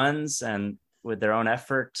funds and with their own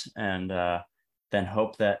effort, and then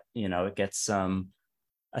hope that, it gets some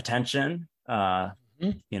attention, in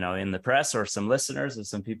the press, or some listeners, or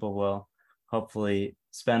some people will hopefully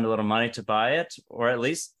spend a little money to buy it, or at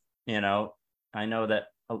least, I know that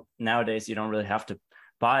nowadays you don't really have to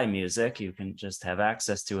buy music. You can just have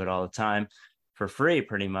access to it all the time for free,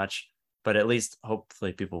 pretty much. But at least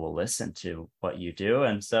hopefully people will listen to what you do.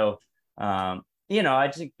 And so, I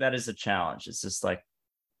think that is a challenge. It's just like,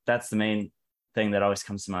 that's the main thing that always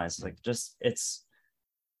comes to mind. Is like,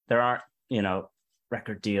 there aren't,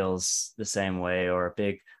 record deals the same way, or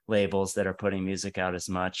big labels that are putting music out as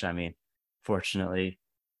much. I mean, fortunately,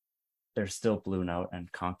 there's still Blue Note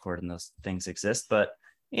and Concord, and those things exist, but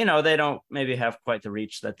they don't maybe have quite the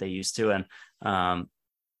reach that they used to. And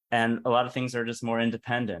a lot of things are just more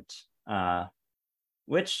independent,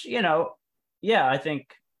 which, yeah, I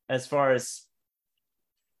think as far as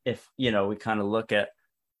if, we kind of look at,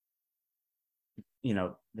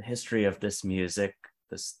 the history of this music,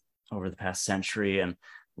 this over the past century, and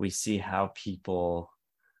we see how people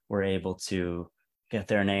were able to get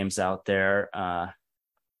their names out there.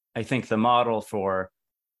 I think the model for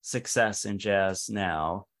success in jazz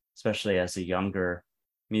now, especially as a younger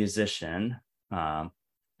musician,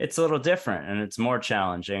 it's a little different, and it's more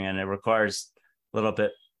challenging, and it requires a little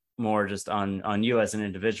bit more just on you as an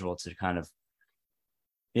individual to kind of,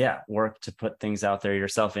 yeah, work to put things out there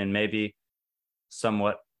yourself in maybe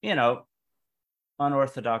somewhat,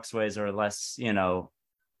 unorthodox ways, or less,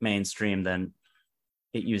 mainstream than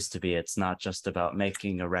it used to be. It's not just about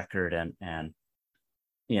making a record and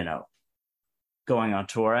going on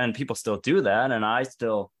tour, and people still do that, and I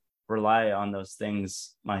still rely on those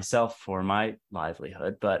things myself for my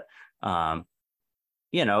livelihood. But now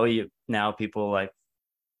people like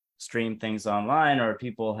stream things online, or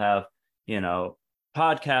people have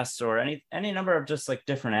podcasts, or any number of just like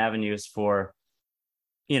different avenues for,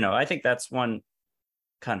 I think that's one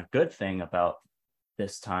kind of good thing about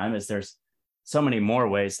this time, is there's so many more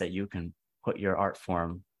ways that you can put your art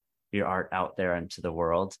form your art out there into the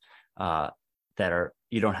world, that are,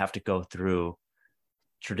 you don't have to go through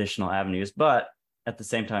traditional avenues, but at the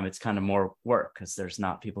same time, it's kind of more work because there's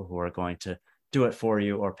not people who are going to do it for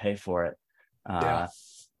you or pay for it. Yeah.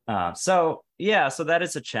 So yeah, so that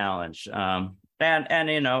is a challenge. And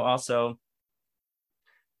you know, also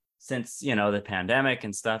since, you know, the pandemic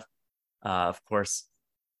and stuff, of course,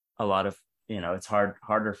 a lot of, you know, it's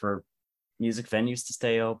harder for music venues to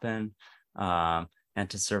stay open, and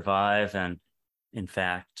to survive. And in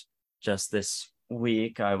fact, just this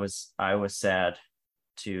week, I was sad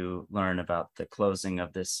to learn about the closing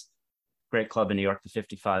of this great club in New York, the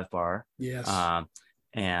 55 Bar. Yes.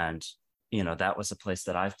 And, you know, that was a place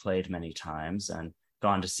that I've played many times and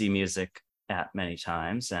gone to see music at many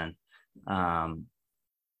times. And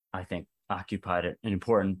I think occupied an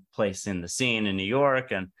important place in the scene in New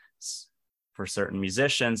York and for certain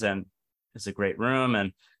musicians, and it's a great room.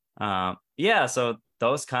 And yeah, so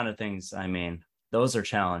those kind of things, I mean, those are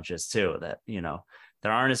challenges too, that, you know,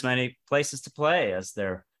 there aren't as many places to play as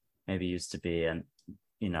there maybe used to be. And,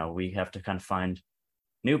 you know, we have to kind of find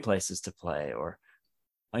new places to play, or,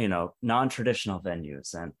 you know, non-traditional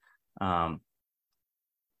venues. And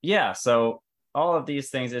yeah, so all of these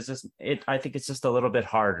things is just, I think it's just a little bit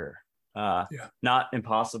harder, Yeah. not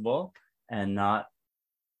impossible, and not,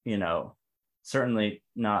 you know, certainly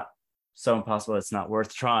not so impossible it's not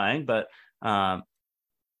worth trying, but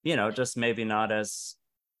you know, just maybe not as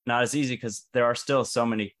easy, because there are still so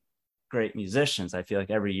many great musicians, I feel like,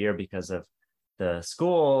 every year, because of the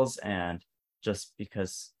schools, and just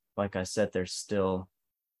because, like I said, there's still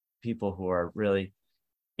people who are really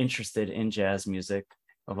interested in jazz music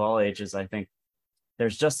of all ages. I think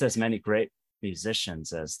there's just as many great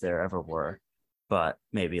musicians as there ever were, but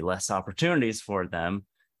maybe less opportunities for them,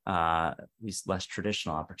 these less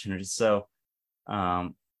traditional opportunities. So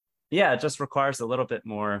yeah, it just requires a little bit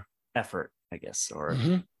more effort, I guess, or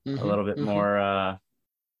a little bit more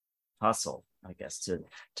hustle, I guess,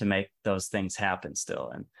 to make those things happen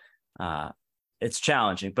still. And it's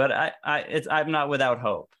challenging, but I'm not without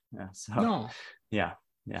hope. Yeah, so No. yeah.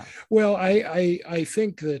 Yeah. Well, I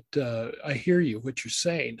think that I hear you, what you're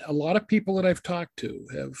saying. A lot of people that I've talked to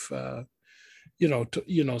have,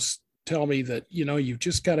 tell me that, you know, you've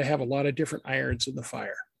just got to have a lot of different irons in the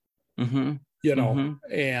fire, Mm-hmm. you know,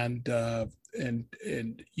 Mm-hmm.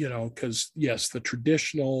 and you know, because yes, the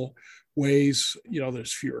traditional ways, you know,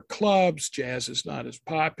 there's fewer clubs, jazz is not as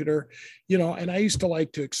popular, you know. And I used to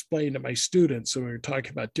like to explain to my students, when we were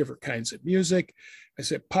talking about different kinds of music, I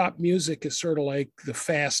said pop music is sort of like the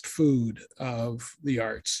fast food of the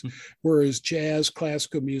arts, whereas jazz,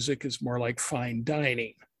 classical music is more like fine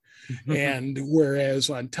dining. And whereas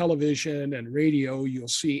on television and radio, you'll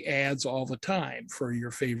see ads all the time for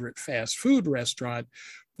your favorite fast food restaurant,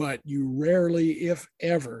 but you rarely, if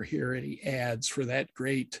ever, hear any ads for that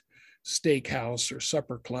great steakhouse or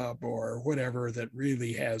supper club or whatever that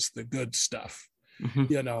really has the good stuff,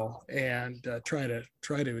 Mm-hmm. you know, and try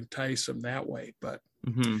to entice them that way. But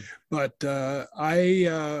Mm-hmm.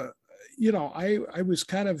 I was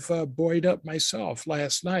kind of buoyed up myself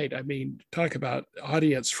last night. I mean, talk about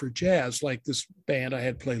audience for jazz. Like this band I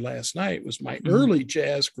had play last night was my Mm-hmm. early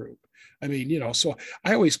jazz group. I mean, you know, so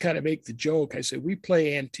I always kind of make the joke. I say, we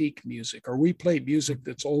play antique music, or we play music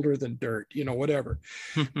that's older than dirt, you know, whatever.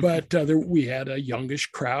 But we had a youngish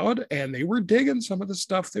crowd, and they were digging some of the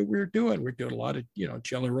stuff that we were doing. We're doing a lot of, you know,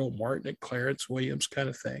 Jelly Roll Morton and Clarence Williams kind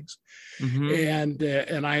of things. Mm-hmm.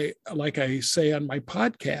 And I, like I say on my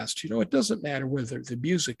podcast, you know, it doesn't matter whether the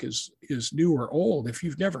music is new or old. If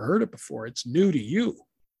you've never heard it before, it's new to you.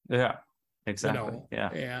 Yeah, You exactly. know. Yeah.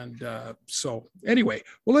 And so anyway,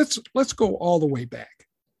 well, let's go all the way back,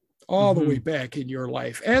 Mm-hmm. in your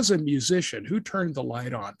life as a musician. Who turned the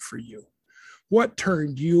light on for you? What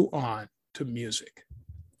turned you on to music?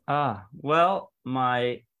 Well,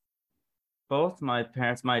 both my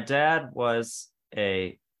parents, my dad was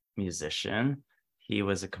a musician. He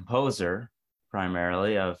was a composer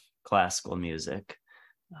primarily of classical music.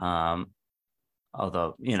 Um,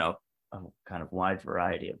 Although, you know, a kind of wide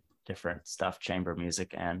variety of different stuff, chamber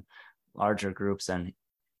music and larger groups. And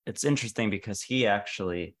it's interesting because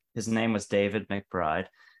his name was David Macbride.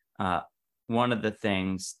 One of the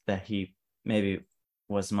things that he maybe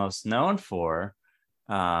was most known for,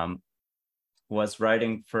 um, was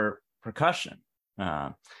writing for percussion.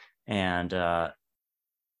 And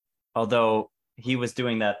although he was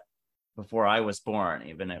doing that before I was born,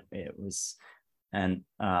 even it was, and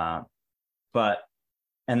but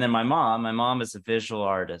and then my mom is a visual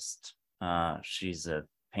artist. She's a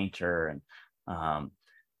painter, and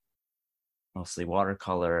mostly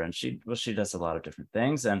watercolor, and she does a lot of different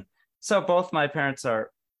things. And so both my parents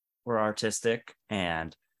are were artistic,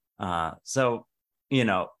 and so you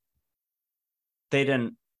know, they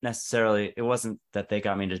didn't necessarily, it wasn't that they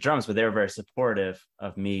got me into drums, but they were very supportive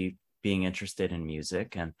of me being interested in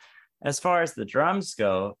music. And as far as the drums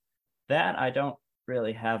go, that I don't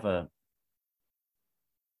really have a,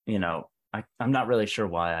 you know, I'm not really sure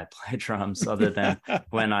why I play drums other than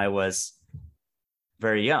when I was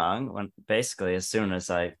very young, when basically as soon as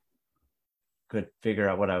I could figure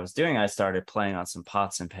out what I was doing, I started playing on some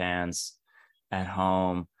pots and pans at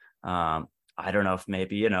home. I don't know if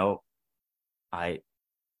maybe, you know, I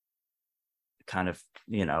kind of,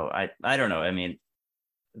 you know, I don't know. I mean,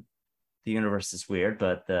 the universe is weird,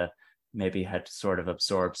 but maybe had sort of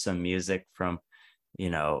absorbed some music from, you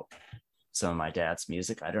know, some of my dad's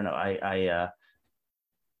music. I don't know.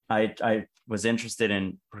 I was interested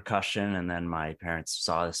in percussion, and then my parents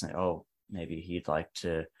saw this and, oh, maybe he'd like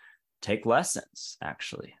to take lessons,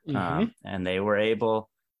 actually. And they were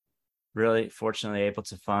really fortunately able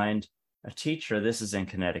to find a teacher. This is in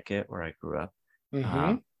Connecticut, where I grew up.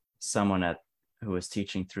 Someone who was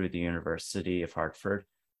teaching through the University of Hartford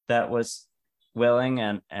that was willing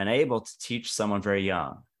and able to teach someone very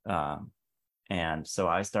young. And so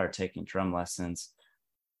I started taking drum lessons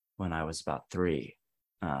when I was about 3.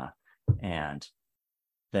 And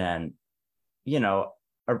then, you know,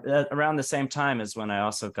 around the same time is when I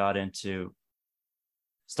also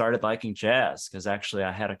started liking jazz, because actually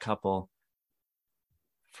I had a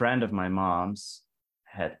friend of my mom's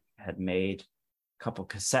had made a couple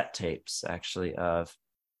cassette tapes actually of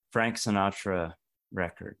Frank Sinatra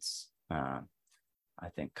records. I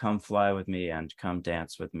think Come Fly With Me and Come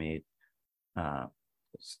Dance With Me,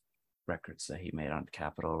 records that he made on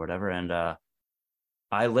Capitol or whatever. And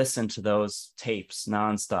I listened to those tapes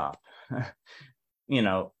nonstop. You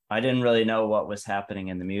know, I didn't really know what was happening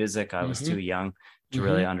in the music. I was too young to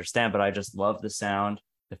really understand, but I just loved the sound,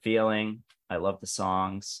 the feeling. I loved the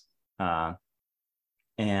songs.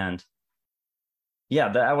 And yeah,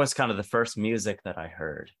 that was kind of the first music that I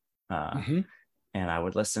heard. And I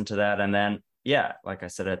would listen to that. And then, yeah, like I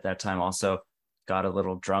said, at that time also got a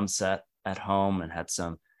little drum set at home and had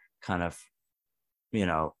some kind of, you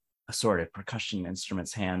know, assorted percussion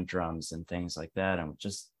instruments, hand drums and things like that. And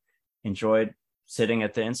just enjoyed sitting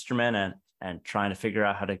at the instrument and trying to figure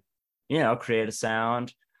out how to, you know, create a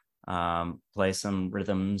sound, play some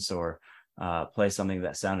rhythms, or play something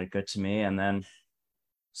that sounded good to me. And then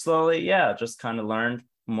slowly, yeah, just kind of learned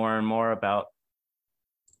more and more about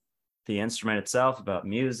the instrument itself, about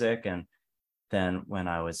music. And then when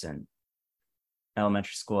I was in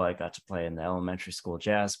elementary school, I got to play in the elementary school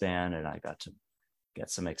jazz band, and I got to get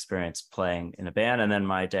some experience playing in a band. And then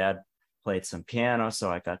my dad played some piano, so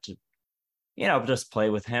I got to, you know, just play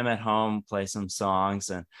with him at home, play some songs.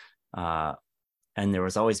 And there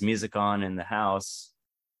was always music on in the house,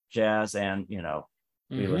 jazz, and, you know,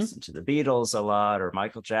 we listened to the Beatles a lot, or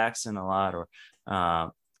Michael Jackson a lot, or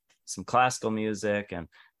some classical music. And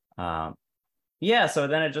yeah, so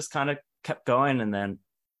then it just kind of kept going. And then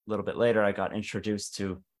a little bit later, I got introduced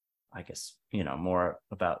to, I guess, you know, more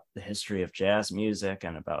about the history of jazz music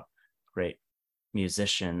and about great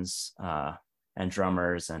musicians and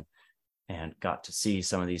drummers, and got to see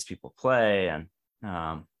some of these people play. And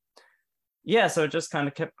yeah, so it just kind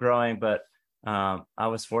of kept growing. But I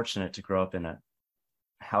was fortunate to grow up in a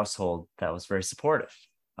household that was very supportive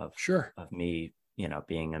of me, you know,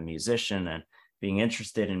 being a musician and being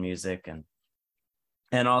interested in music,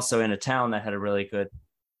 and also in a town that had a really good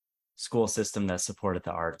school system that supported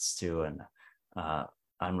the arts too. And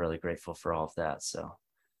I'm really grateful for all of that. So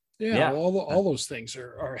yeah. All those things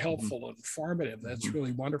are helpful and informative. That's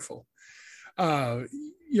really wonderful.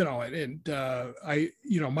 You know, and I,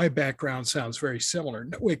 you know, my background sounds very similar,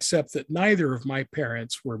 except that neither of my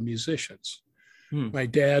parents were musicians. My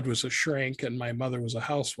dad was a shrink and my mother was a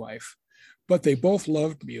housewife, but they both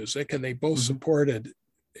loved music, and they both supported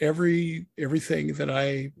everything that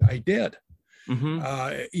I did.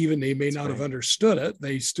 Even they may not have understood it.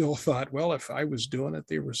 They still thought, well, if I was doing it,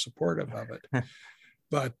 they were supportive of it.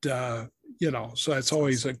 But, you know, so it's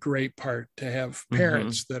always a great part to have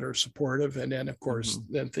parents that are supportive. And then, of course,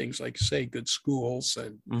 then things like, say, good schools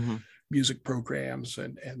and music programs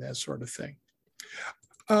and that sort of thing.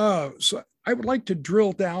 So I would like to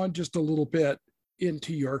drill down just a little bit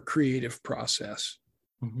into your creative process,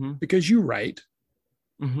 because you write.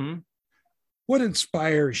 What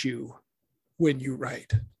inspires you when you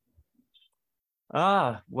write?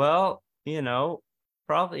 Well, you know,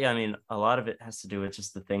 probably, I mean, a lot of it has to do with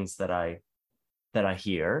just the things that I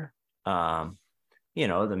hear, you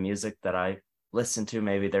know, the music that I listen to.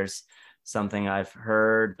 Maybe there's something I've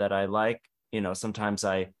heard that I like, you know. Sometimes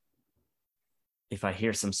if I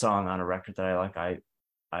hear some song on a record that I like,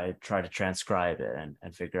 I try to transcribe it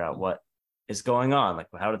and figure out what is going on. Like,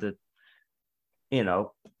 how did the, you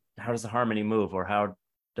know, how does the harmony move, or how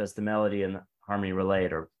does the melody and the harmony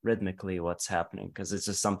relate, or rhythmically what's happening? Because it's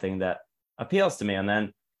just something that appeals to me. And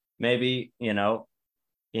then maybe, you know,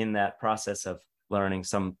 in that process of learning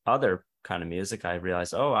some other kind of music, I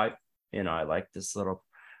realized, oh, I like this little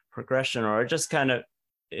progression, or just kind of,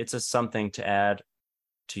 it's just something to add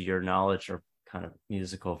to your knowledge or kind of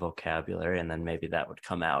musical vocabulary. And then maybe that would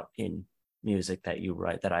come out in music that you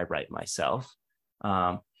write, that I write myself.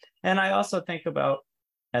 And I also think about,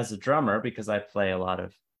 as a drummer, because I play a lot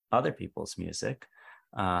of other people's music,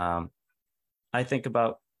 I think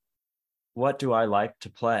about, what do I like to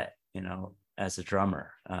play, you know, as a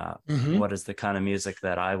drummer? What is the kind of music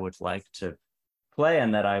that I would like to play,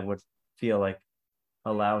 and that I would feel like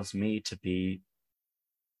allows me to be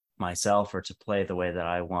myself, or to play the way that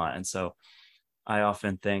I want. And so I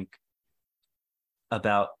often think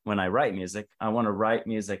about, when I write music, I want to write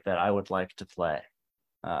music that I would like to play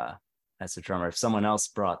as a drummer. If someone else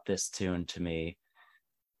brought this tune to me,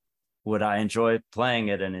 would I enjoy playing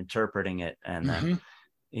it and interpreting it? And then,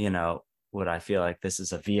 you know, would I feel like this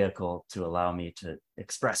is a vehicle to allow me to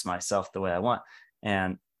express myself the way I want?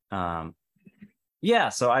 And yeah,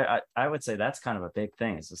 so I would say that's kind of a big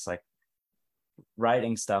thing. It's just like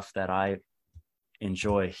writing stuff that I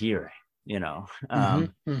enjoy hearing, you know,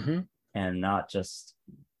 and not just,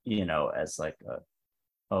 you know, as like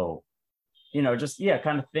just, yeah,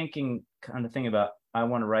 kind of thinking about, I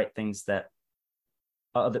want to write things that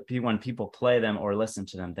other people, when people play them or listen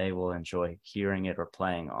to them, they will enjoy hearing it or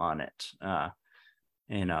playing on it,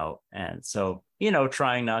 you know. And so, you know,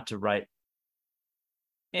 trying not to write,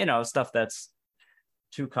 you know, stuff that's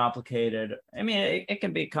too complicated. I mean, it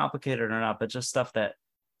can be complicated or not, but just stuff that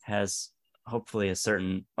has hopefully a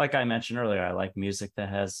certain, like I mentioned earlier, I like music that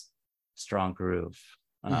has strong groove.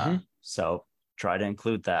 So try to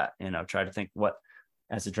include that, you know, try to think, what,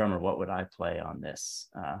 as a drummer, what would I play on this?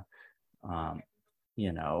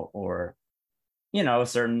 You know, or, you know,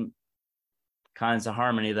 certain kinds of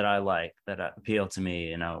harmony that I like, that appeal to me,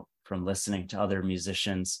 you know, from listening to other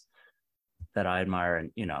musicians that I admire.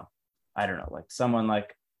 And, you know, I don't know, like someone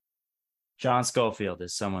like John Scofield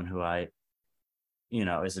is someone who I, you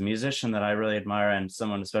know, is a musician that I really admire, and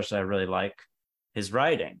someone especially I really like his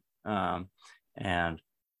writing.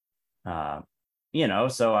 You know,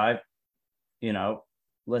 so I, you know,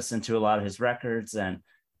 listened to a lot of his records, and,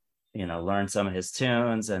 you know, learned some of his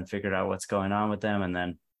tunes and figured out what's going on with them. And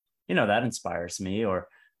then, you know, that inspires me. Or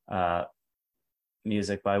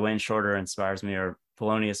music by Wayne Shorter inspires me, or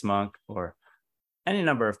Thelonious Monk, or any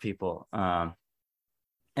number of people.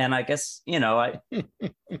 And I guess, you know, I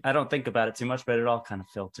don't think about it too much, but it all kind of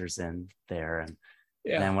filters in there. And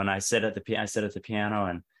then when I sit at the piano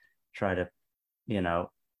and try to, you know,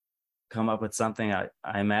 come up with something, I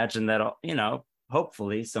imagine that, you know,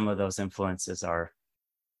 hopefully some of those influences are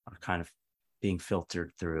kind of being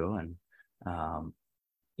filtered through. And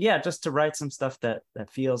yeah, just to write some stuff that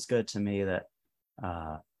feels good to me, that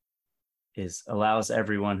allows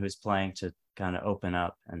everyone who's playing to kind of open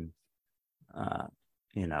up and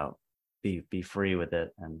you know, be free with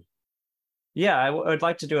it. And yeah, I would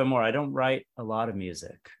like to do it more. I don't write a lot of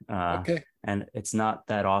music, and it's not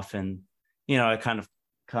that often, you know, it kind of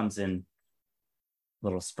comes in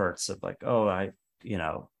little spurts of like, oh, I, you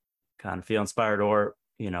know, kind of feel inspired. Or,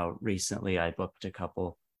 you know, recently I booked a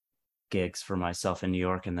couple gigs for myself in New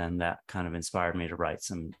York, and then that kind of inspired me to write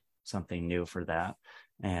something new for that.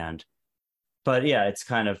 But yeah, it's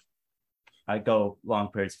kind of, I go long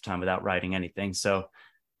periods of time without writing anything. So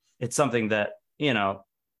it's something that, you know,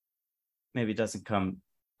 maybe doesn't come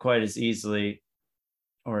quite as easily,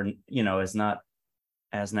 or, you know, is not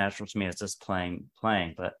as natural to me as just playing.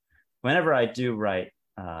 But whenever I do write,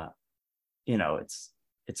 you know,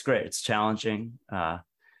 it's great. It's challenging.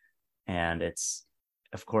 And it's,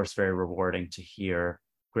 of course, very rewarding to hear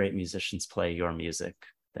great musicians play your music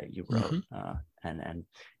that you wrote, and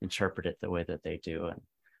interpret it the way that they do. And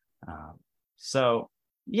so,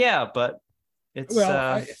 yeah, but it's,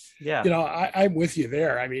 yeah. You know, I'm with you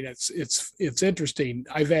there. I mean, it's interesting.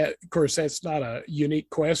 I've had, of course, that's not a unique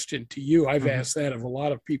question to you. I've asked that of a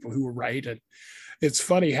lot of people who write, and it's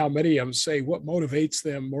funny how many of them say what motivates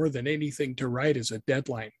them more than anything to write is a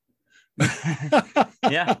deadline.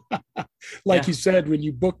 Yeah. Like you said, when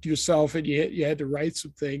you booked yourself and you had to write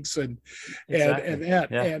some things, and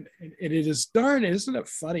it is darn, isn't it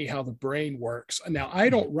funny how the brain works? Now, I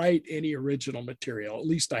don't write any original material, at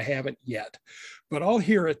least I haven't yet, but I'll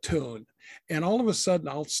hear a tune and all of a sudden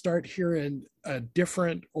I'll start hearing a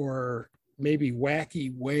different or maybe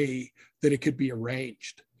wacky way that it could be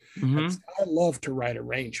arranged. And Mm-hmm. I love to write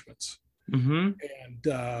arrangements. Mm-hmm.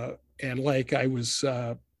 And like I was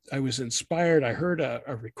inspired. I heard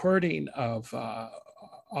a recording of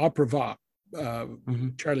Opera Va, uh, Mm-hmm.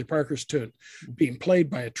 Charlie Parker's tune, being played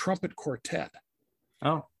by a trumpet quartet.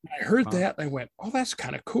 Oh, I heard wow. that and I went, "Oh, that's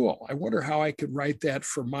kind of cool. I wonder how I could write that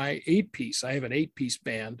for my 8 piece. I have an 8 piece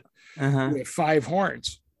band Uh-huh. with 5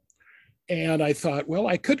 horns." And I thought, well,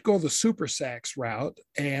 I could go the super sax route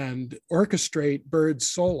and orchestrate Bird's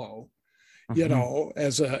solo, Mm-hmm.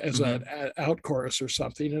 as Mm-hmm. a out chorus or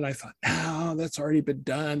something. And I thought, no, that's already been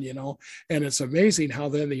done. And it's amazing how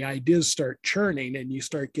then the ideas start churning and you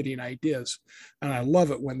start getting ideas. And I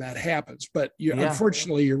love it when that happens. But Yeah.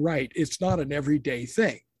 unfortunately, you're right. It's not an everyday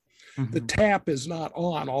thing. The Mm-hmm. tap is not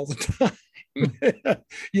on all the time.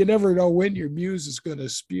 You never know when your muse is going to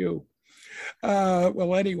spew.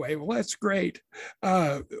 Well, anyway, well, that's great.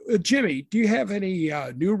 Jimmy, do you have any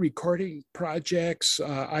new recording projects,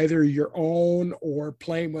 either your own or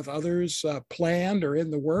playing with others, planned or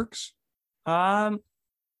in the works? Um,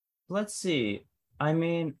 let's see. I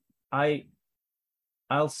mean, I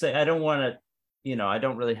I'll say I don't want to, I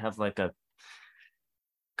don't really have like a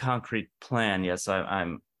concrete plan. Yes,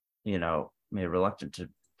 I'm, maybe reluctant to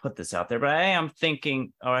put this out there, but I am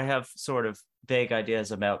thinking, or I have sort of vague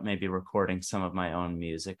ideas about maybe recording some of my own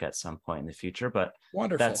music at some point in the future, but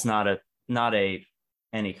that's Wonderful. not a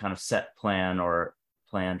any kind of set plan or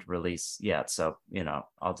planned release yet. So,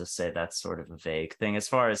 I'll just say that's sort of a vague thing. As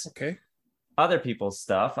far as Okay. other people's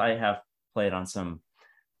stuff, I have played on some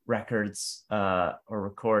records or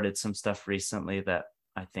recorded some stuff recently that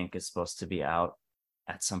I think is supposed to be out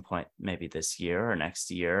at some point, maybe this year or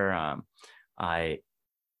next year. I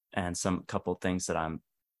and some couple things that I'm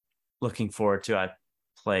looking forward to. I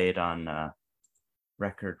played on a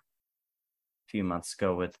record a few months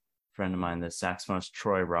ago with a friend of mine, the saxophonist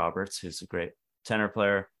Troy Roberts, who's a great tenor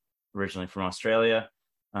player, originally from Australia,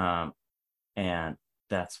 and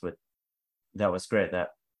that was great. That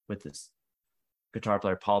with this guitar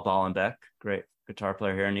player Paul Ballenbeck, great guitar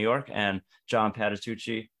player here in New York, and John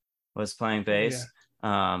Patitucci was playing Oh, yeah.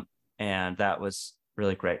 bass, and that was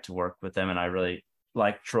really great to work with them. And I really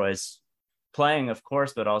like Troy's playing, of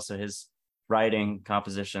course, but also his writing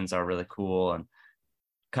compositions are really cool and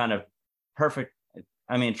kind of perfect.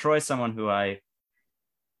 I mean, Troy's someone who I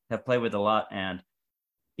have played with a lot, and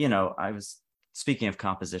I was speaking of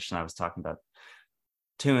composition, I was talking about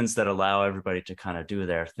tunes that allow everybody to kind of do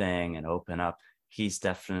their thing and open up. He's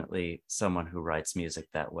definitely someone who writes music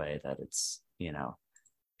that way, that it's,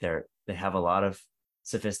 they have a lot of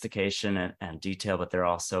sophistication and detail, but they're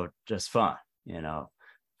also just fun,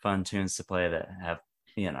 fun tunes to play that have,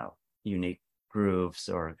 unique grooves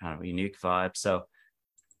or kind of unique vibes. So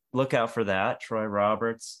look out for that. Troy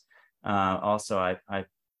Roberts. Also, I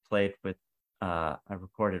played with, I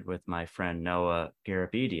recorded with my friend Noah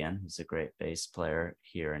Garabedian, who's a great bass player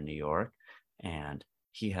here in New York. And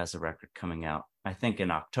he has a record coming out, I think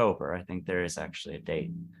in October. I think there is actually a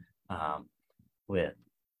date, with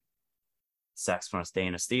saxophonist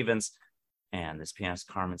Dana Stevens and this pianist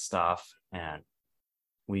Carmen Stoff. And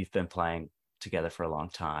we've been playing together for a long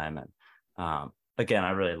time. And again,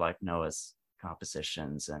 I really like Noah's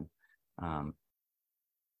compositions and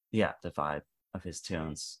the vibe of his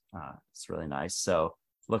tunes. It's really nice. So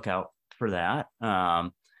look out for that.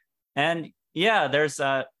 And yeah, there's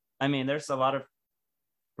there's a lot of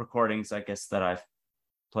recordings, I guess, that I've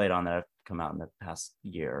played on that have come out in the past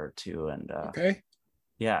year or two. And Okay.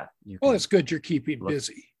 yeah, you Well, can it's good you're keeping look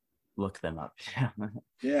busy. look them up. Yeah.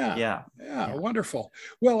 Yeah. Yeah. Yeah. Wonderful.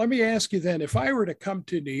 Well, let me ask you then, if I were to come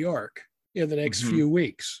to New York in the next Mm-hmm. few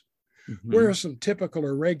weeks, where Mm-hmm. are some typical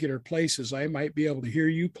or regular places I might be able to hear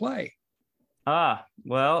you play?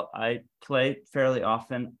 Well, I play fairly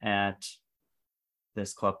often at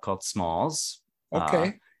this club called Smalls, uh,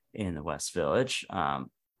 Okay. in the West Village.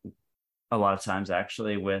 A lot of times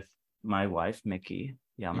actually with my wife, Mickey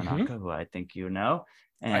Hmm. Yamanaka, who I think you know.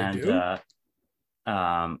 I And do.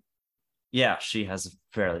 um, yeah, she has a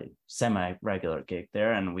fairly semi-regular gig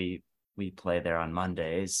there, and we play there on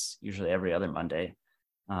Mondays, usually every other Monday.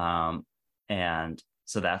 And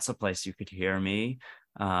so that's a place you could hear me.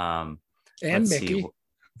 Um, And let's see, Mickey.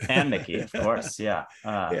 and Mickey, of course, yeah.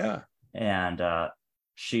 Yeah. And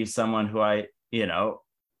she's someone who of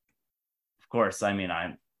course, I mean,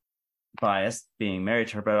 I'm biased being married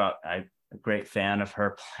to her, but I'm a great fan of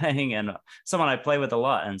her playing, and someone I play with a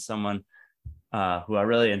lot, and someone who I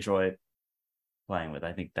really enjoy playing with.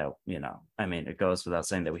 I think that, I mean, it goes without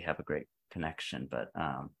saying that we have a great connection, but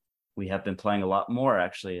we have been playing a lot more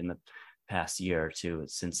actually in the past year or two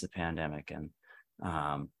since the pandemic. And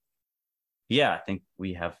yeah, I think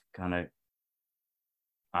we have kind of,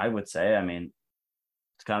 I would say, I mean,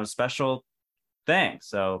 it's kind of a special thing.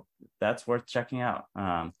 So that's worth checking out.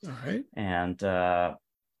 All right. And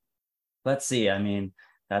let's see, I mean,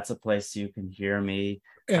 that's a place you can hear me.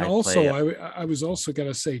 And I also, play. I was also going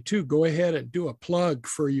to say too, go ahead and do a plug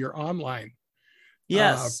for your online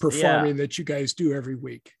Yes, yeah, performing that you guys do every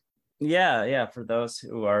week. yeah. For those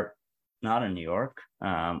who are not in New York,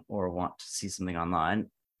 or want to see something online,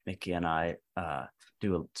 Mickey and I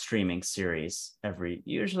do a streaming series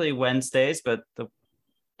usually Wednesdays, but the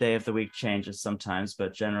day of the week changes sometimes,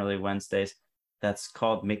 but generally Wednesdays. That's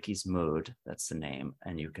called Mickey's Mood. That's the name.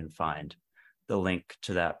 And you can find the link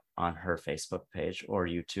to that on her Facebook page or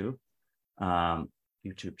YouTube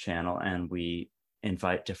channel. And we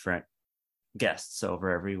invite different guests over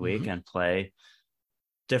every week and play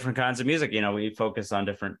different kinds of music. You know, we focus on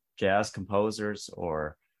different jazz composers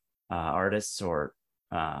or artists, or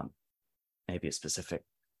maybe a specific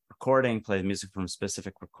recording, play music from a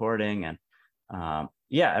specific recording. And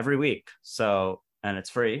yeah, every week. So, and it's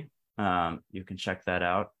free. You can check that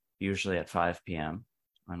out usually at 5 p.m.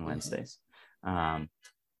 on Wednesdays. And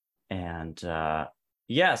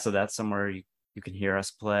yeah, so that's somewhere you can hear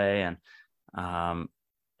us play. And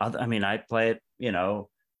I mean, I play it, you know,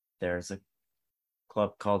 there's a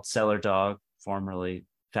club called Cellar Dog, formerly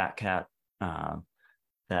Fat Cat, that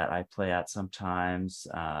I play at sometimes,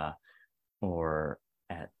 or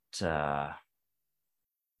at,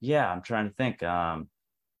 yeah, I'm trying to think,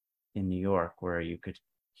 in New York where you could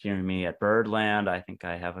hear me at Birdland. I think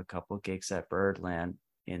I have a couple of gigs at Birdland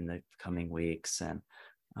in the coming weeks. And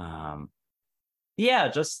yeah,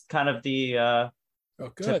 just kind of the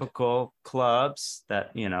typical clubs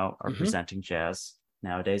that, you know, are presenting jazz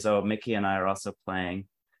nowadays. Oh, Mickey and I are also playing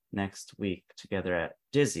next week together at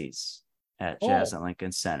Dizzy's at Jazz at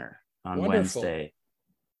Lincoln Center on Wednesday.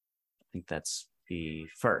 I think that's the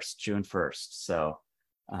June 1st. So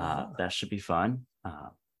that should be fun.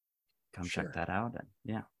 Come check that out. And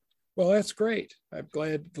yeah. Well, that's great. I'm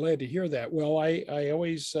glad to hear that. Well, I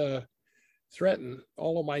always threaten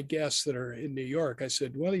all of my guests that are in New York. I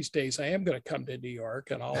said, one of these days I am going to come to New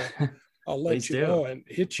York, and I'll let you know and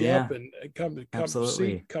hit you up and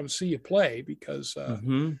come see you play, because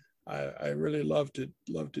I really love to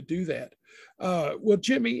do that. Well,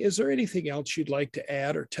 Jimmy, is there anything else you'd like to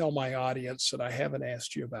add or tell my audience that I haven't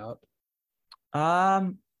asked you about?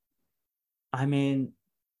 I mean,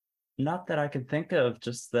 not that I can think of,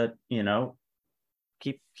 just that, you know,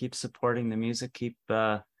 keep supporting the music, keep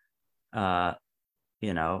you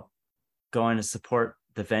know, going to support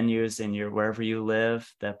the venues in wherever you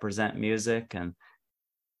live that present music, and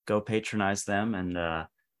go patronize them. And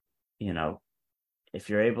you know, if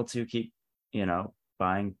you're able to, keep, you know,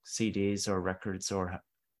 buying CDs or records or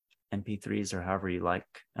MP3s or however you like,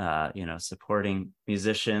 you know, supporting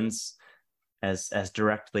musicians as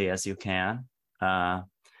directly as you can.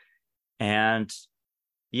 And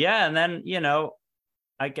yeah, and then, you know,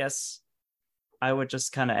 I guess I would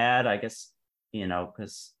just kind of add, I guess, you know,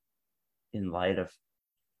 because in light of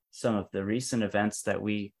some of the recent events that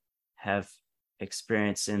we have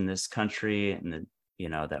experienced in this country, and the, you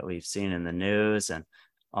know, that we've seen in the news, and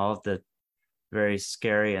all of the very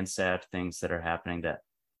scary and sad things that are happening, that,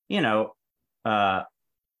 you know,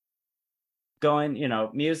 you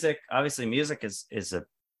know, music, obviously music is a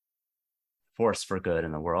force for good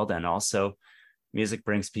in the world. And also music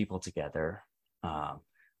brings people together,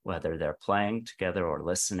 whether they're playing together or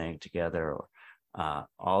listening together, or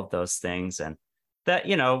all of those things. And that,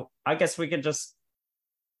 you know, I guess we can just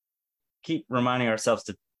keep reminding ourselves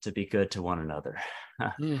to be good to one another,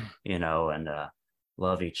 you know, and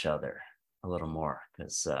love each other a little more,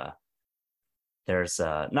 because there's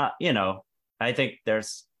not, you know, I think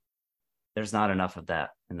there's not enough of that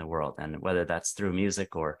in the world. And whether that's through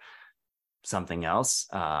music or something else,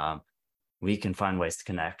 we can find ways to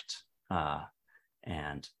connect.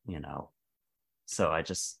 And, you know, so I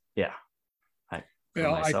just, yeah.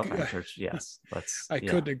 I encourage, yes. I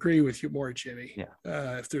couldn't agree with you more, Jimmy.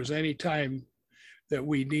 Yeah. If there's any time that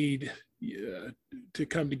we need to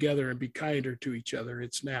come together and be kinder to each other,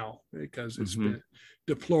 it's now, because it's been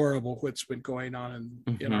deplorable what's been going on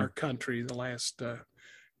in our country the last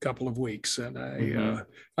couple of weeks. And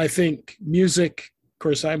I think music, of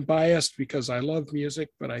course, I'm biased because I love music,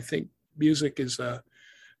 but I think music is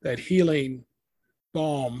that healing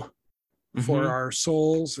balm for our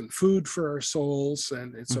souls, and food for our souls,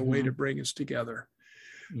 and it's a way to bring us together.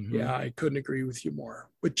 Yeah, I couldn't agree with you more.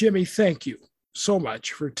 But Jimmy, thank you. so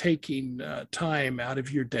much for taking time out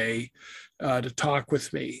of your day to talk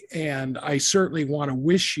with me. And I certainly want to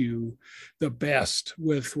wish you the best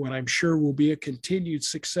with what I'm sure will be a continued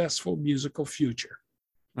successful musical future.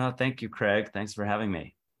 Well, thank you, Craig. Thanks for having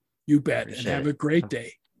me. You bet. And Appreciate have it. a great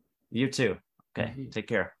day. You too. Okay. Mm-hmm. Take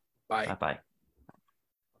care. Bye. Bye-bye.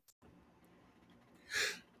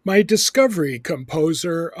 My discovery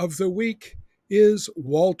composer of the week is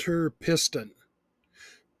Walter Piston.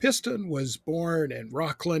 Piston was born in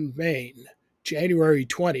Rockland, Maine, January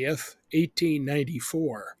 20th,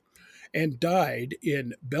 1894, and died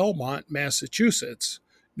in Belmont, Massachusetts,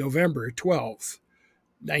 November 12th,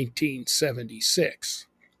 1976.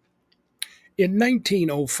 In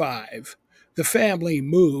 1905, the family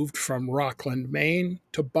moved from Rockland, Maine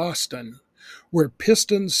to Boston, where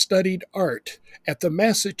Piston studied art at the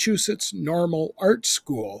Massachusetts Normal Art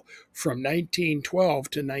School from 1912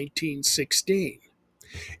 to 1916.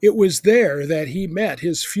 It was there that he met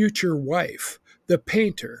his future wife, the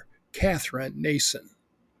painter Catherine Nason.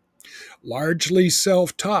 Largely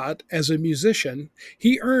self taught as a musician,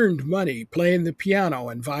 he earned money playing the piano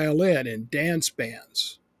and violin in dance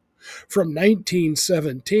bands. From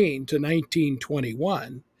 1917 to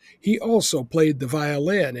 1921, he also played the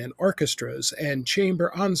violin in orchestras and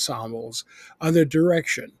chamber ensembles under the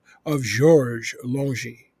direction of Georges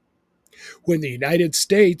Longy. When the United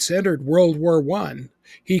States entered World War I,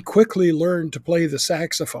 he quickly learned to play the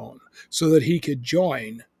saxophone so that he could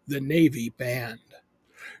join the Navy band.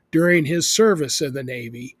 During his service in the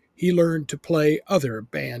Navy, he learned to play other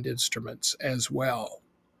band instruments as well.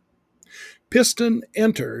 Piston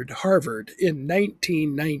entered Harvard in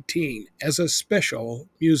 1919 as a special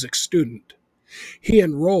music student. He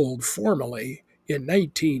enrolled formally in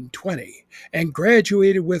 1920 and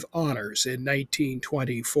graduated with honors in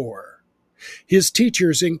 1924. His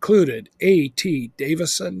teachers included A.T.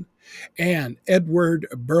 Davison and Edward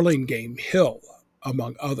Burlingame Hill,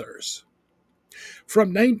 among others. From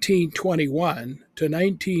 1921 to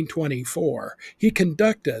 1924, he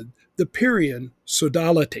conducted the Pierian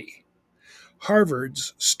Sodality,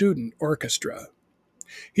 Harvard's student orchestra.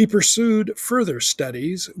 He pursued further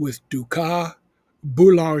studies with Dukas,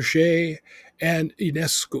 Boulanger, and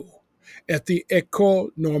Ionescu at the École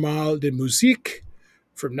Normale de Musique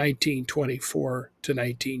from 1924 to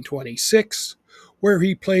 1926, where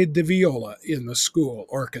he played the viola in the school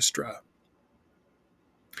orchestra.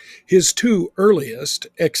 His two earliest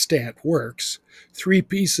extant works, three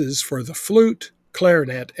pieces for the flute,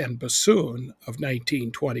 clarinet, and bassoon of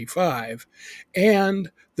 1925,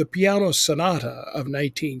 and the Piano Sonata of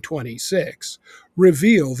 1926,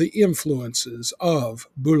 reveal the influences of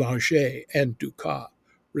Boulanger and Dukas,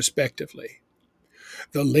 respectively.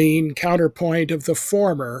 The lean counterpoint of the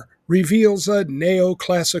former reveals a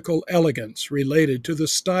neoclassical elegance related to the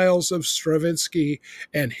styles of Stravinsky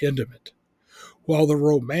and Hindemith, while the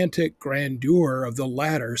romantic grandeur of the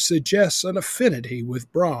latter suggests an affinity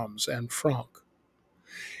with Brahms and Franck.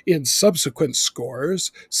 In subsequent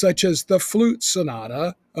scores, such as the Flute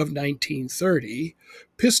Sonata of 1930,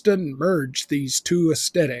 Piston merged these two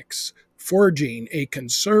aesthetics, forging a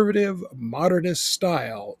conservative modernist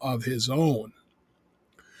style of his own.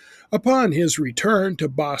 Upon his return to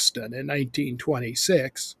Boston in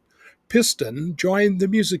 1926, Piston joined the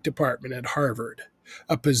music department at Harvard,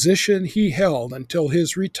 a position he held until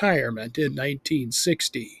his retirement in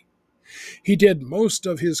 1960. He did most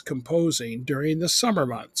of his composing during the summer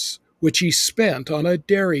months, which he spent on a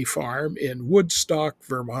dairy farm in Woodstock,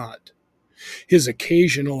 Vermont. His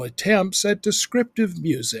occasional attempts at descriptive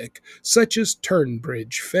music, such as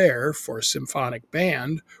Turnbridge Fair for symphonic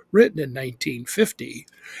band, written in 1950,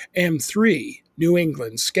 and three New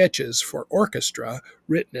England sketches for orchestra,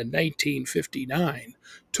 written in 1959,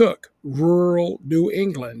 took rural New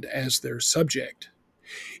England as their subject.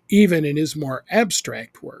 Even in his more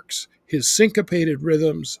abstract works, his syncopated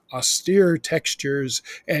rhythms, austere textures,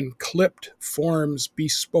 and clipped forms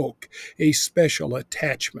bespoke a special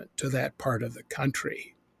attachment to that part of the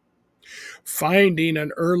country. Finding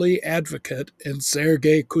an early advocate in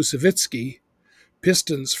Sergei Koussevitzky,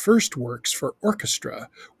 Piston's first works for orchestra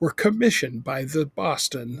were commissioned by the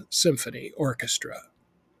Boston Symphony Orchestra.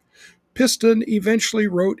 Piston eventually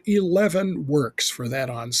wrote 11 works for that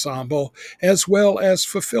ensemble, as well as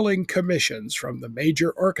fulfilling commissions from the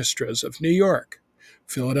major orchestras of New York,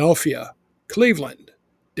 Philadelphia, Cleveland,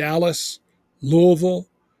 Dallas, Louisville,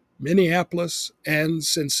 Minneapolis, and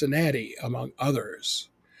Cincinnati, among others.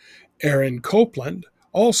 Aaron Copland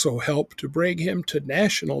also helped to bring him to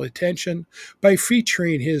national attention by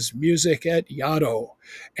featuring his music at Yaddo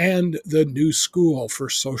and the New School for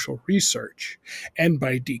Social Research, and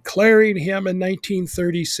by declaring him in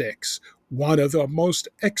 1936 one of the most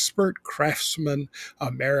expert craftsmen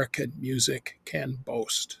American music can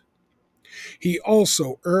boast. He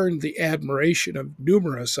also earned the admiration of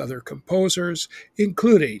numerous other composers,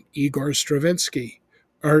 including Igor Stravinsky,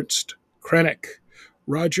 Ernst Krenek,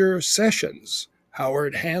 Roger Sessions,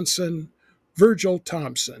 Howard Hanson, Virgil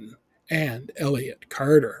Thomson, and Elliott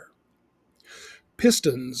Carter.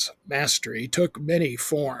 Piston's mastery took many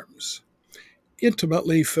forms.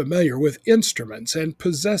 Intimately familiar with instruments and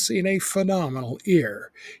possessing a phenomenal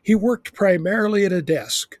ear, he worked primarily at a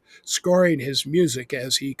desk, scoring his music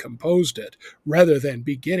as he composed it, rather than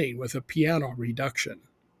beginning with a piano reduction.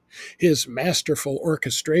 His masterful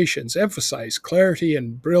orchestrations emphasize clarity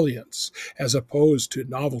and brilliance as opposed to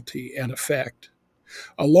novelty and effect.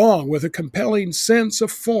 Along with a compelling sense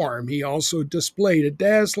of form, he also displayed a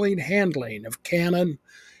dazzling handling of canon,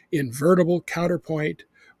 invertible counterpoint,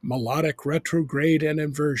 melodic retrograde and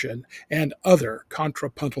inversion, and other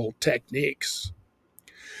contrapuntal techniques.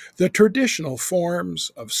 The traditional forms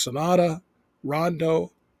of sonata,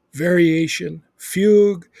 rondo, variation,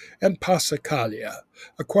 fugue, and passacaglia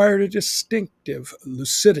acquired a distinctive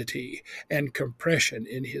lucidity and compression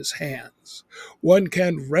in his hands. One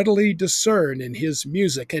can readily discern in his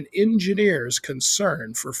music an engineer's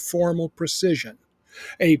concern for formal precision,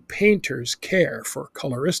 a painter's care for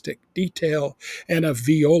coloristic detail, and a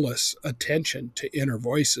violist's attention to inner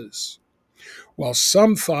voices. While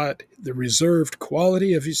some thought the reserved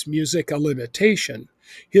quality of his music a limitation,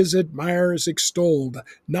 his admirers extolled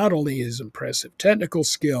not only his impressive technical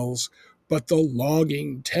skills, but the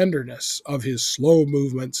longing tenderness of his slow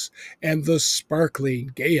movements and the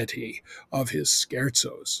sparkling gaiety of his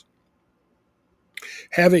scherzos.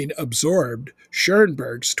 Having absorbed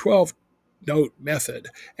Schoenberg's 12-note method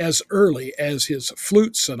as early as his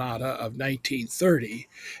flute sonata of 1930,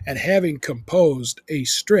 and having composed a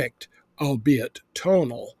strict, albeit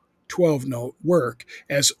tonal, 12-note work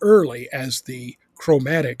as early as the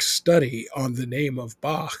chromatic study on the name of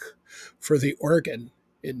Bach for the organ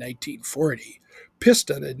in 1940,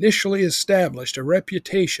 Piston initially established a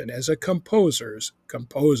reputation as a composer's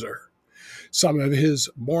composer. Some of his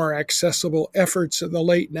more accessible efforts in the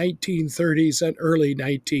late 1930s and early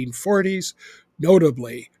 1940s,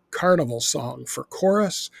 notably Carnival Song for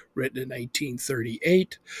Chorus, written in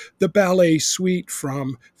 1938, the ballet suite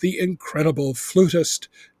from The Incredible Flutist,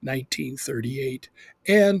 1938,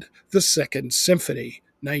 and the Second Symphony,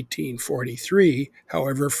 1943,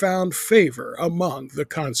 however, found favor among the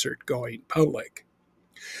concert-going public.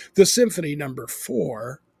 The Symphony No.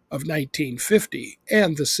 4 of 1950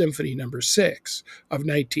 and the Symphony No. 6 of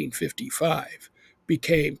 1955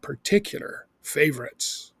 became particular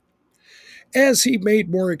favorites. As he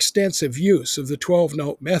made more extensive use of the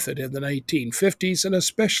 12-note method in the 1950s and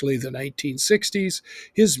especially the 1960s,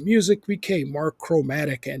 his music became more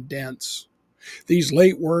chromatic and dense. These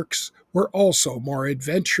late works were also more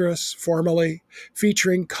adventurous formally,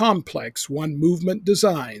 featuring complex one-movement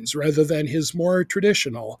designs rather than his more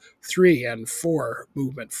traditional 3 and 4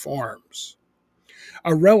 movement forms.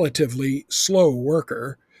 A relatively slow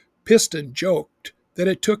worker, Piston joked that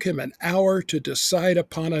it took him an hour to decide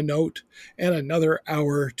upon a note and another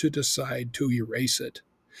hour to decide to erase it.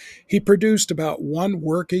 He produced about one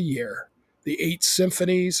work a year, the 8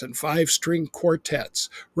 symphonies and 5-string quartets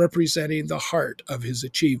representing the heart of his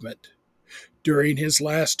achievement. During his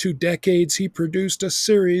last 2 decades, he produced a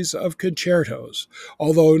series of concertos,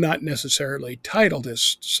 although not necessarily titled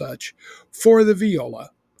as such, for the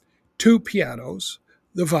viola, 2 pianos,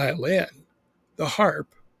 the violin, the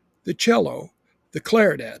harp, the cello, the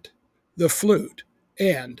clarinet, the flute,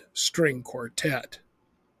 and string quartet.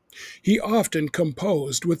 He often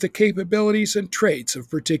composed with the capabilities and traits of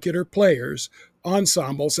particular players,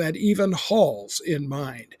 ensembles, and even halls in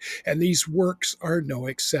mind, and these works are no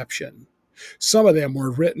exception. Some of them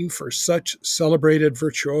were written for such celebrated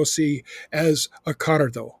virtuosi as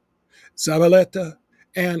Accardo, Zavaleta,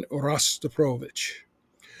 and Rostropovich.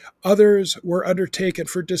 Others were undertaken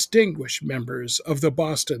for distinguished members of the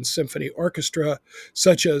Boston Symphony Orchestra,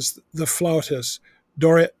 such as the flautist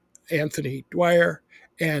Dorrit Anthony Dwyer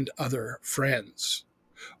and other friends.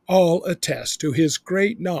 All attest to his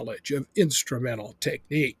great knowledge of instrumental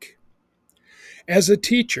technique. As a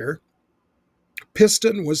teacher,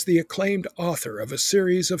 Piston was the acclaimed author of a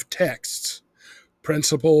series of texts: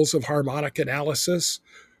 Principles of Harmonic Analysis,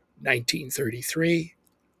 1933,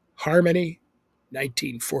 Harmony,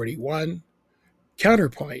 1941,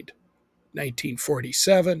 Counterpoint,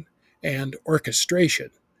 1947, and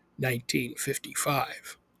Orchestration,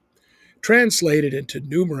 1955. Translated into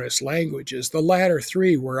numerous languages, the latter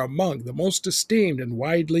 3 were among the most esteemed and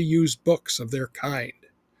widely used books of their kind.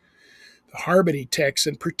 The harmony texts,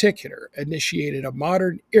 in particular, initiated a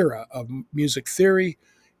modern era of music theory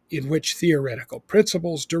in which theoretical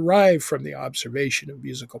principles derive from the observation of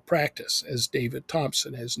musical practice, as David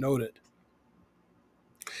Thompson has noted.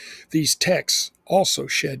 These texts also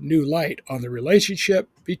shed new light on the relationship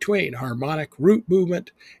between harmonic root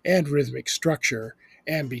movement and rhythmic structure,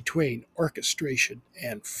 and between orchestration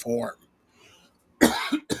and form.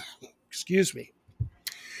 Excuse me.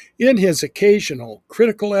 In his occasional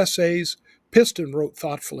critical essays, Piston wrote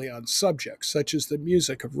thoughtfully on subjects such as the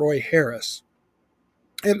music of Roy Harris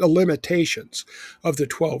and the limitations of the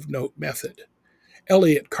 12-note method.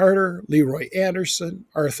 Elliott Carter, Leroy Anderson,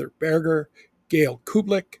 Arthur Berger, Gail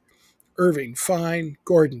Kublik, Irving Fine,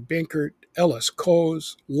 Gordon Binkert, Ellis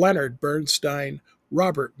Coase, Leonard Bernstein,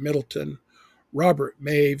 Robert Middleton, Robert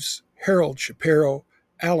Maves, Harold Shapiro,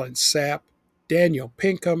 Alan Sapp, Daniel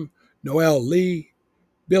Pinkham, Noel Lee,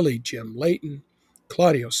 Billy Jim Layton,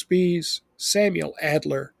 Claudio Spies, Samuel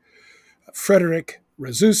Adler, Frederick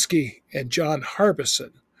Rzuski, and John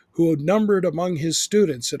Harbison, who numbered among his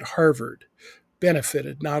students at Harvard,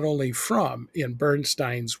 benefited not only from, in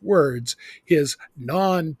Bernstein's words, his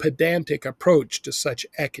non-pedantic approach to such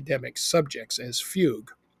academic subjects as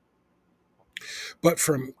fugue, but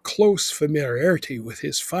from close familiarity with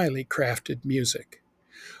his finely crafted music.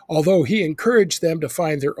 Although he encouraged them to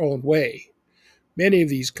find their own way, many of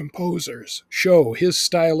these composers show his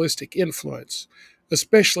stylistic influence,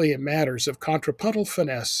 especially in matters of contrapuntal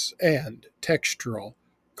finesse and textural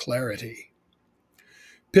clarity.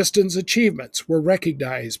 Piston's achievements were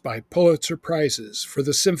recognized by Pulitzer Prizes for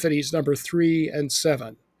the Symphonies No. 3 and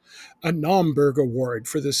 7, a Naumburg Award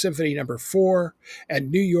for the Symphony No. 4, and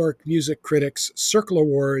New York Music Critics Circle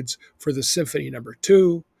Awards for the Symphony No.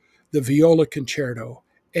 2, the Viola Concerto,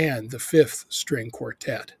 and the Fifth String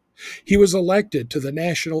Quartet. He was elected to the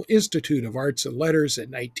National Institute of Arts and Letters in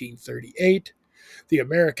 1938, the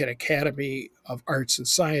American Academy of Arts and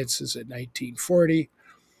Sciences in 1940,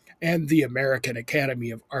 and the American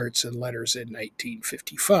Academy of Arts and Letters in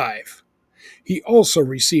 1955. He also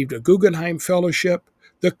received a Guggenheim Fellowship,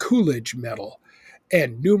 the Coolidge Medal,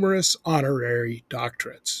 and numerous honorary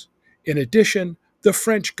doctorates. In addition, the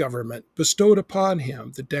French government bestowed upon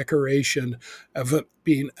him the decoration of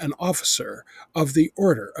being an officer of the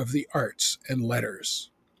Order of the Arts and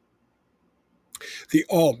Letters. The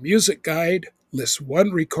All Music Guide lists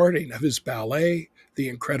one recording of his ballet, The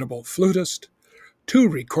Incredible Flutist, 2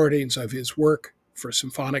 recordings of his work for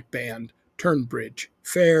symphonic band, Turnbridge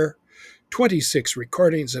Fair, 26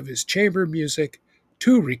 recordings of his chamber music,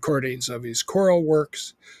 2 recordings of his choral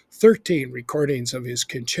works, 13 recordings of his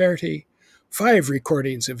concerti, 5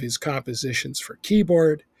 recordings of his compositions for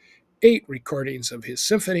keyboard, 8 recordings of his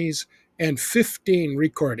symphonies, and 15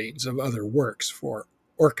 recordings of other works for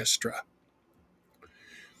orchestra.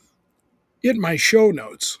 In my show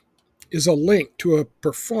notes is a link to a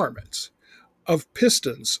performance of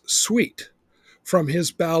Piston's suite from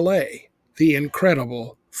his ballet, The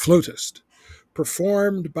Incredible Flutist,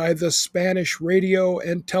 performed by the Spanish Radio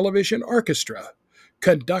and Television Orchestra,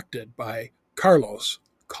 conducted by Carlos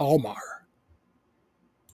Kalmar.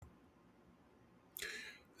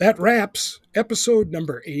 That wraps episode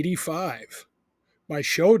number 85. My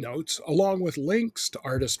show notes, along with links to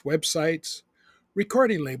artist websites,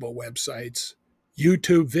 recording label websites,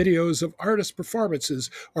 YouTube videos of artist performances,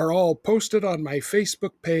 are all posted on my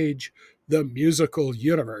Facebook page, The Musical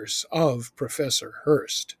Universe of Professor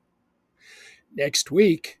Hurst. Next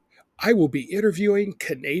week, I will be interviewing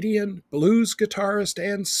Canadian blues guitarist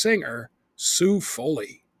and singer Sue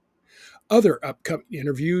Foley. Other upcoming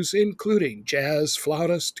interviews including jazz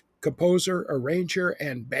flautist, composer, arranger,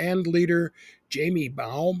 and band leader Jamie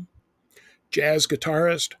Baum, jazz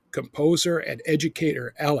guitarist, composer, and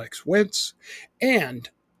educator Alex Wentz, and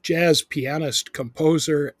jazz pianist,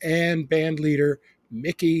 composer, and bandleader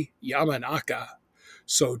Miki Yamanaka.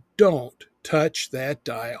 So don't touch that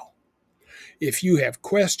dial. If you have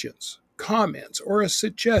questions, comments, or a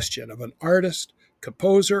suggestion of an artist,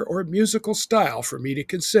 composer, or musical style for me to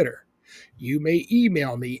consider, you may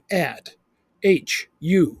email me at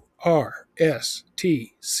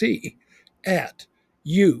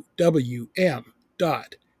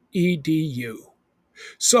hurstc@uwm.edu.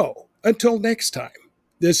 So, until next time,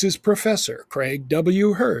 this is Professor Craig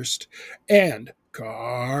W. Hurst and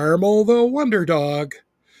Carmel the Wonder Dog,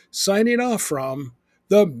 signing off from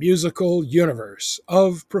the Musical Universe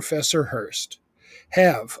of Professor Hurst.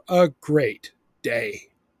 Have a great day.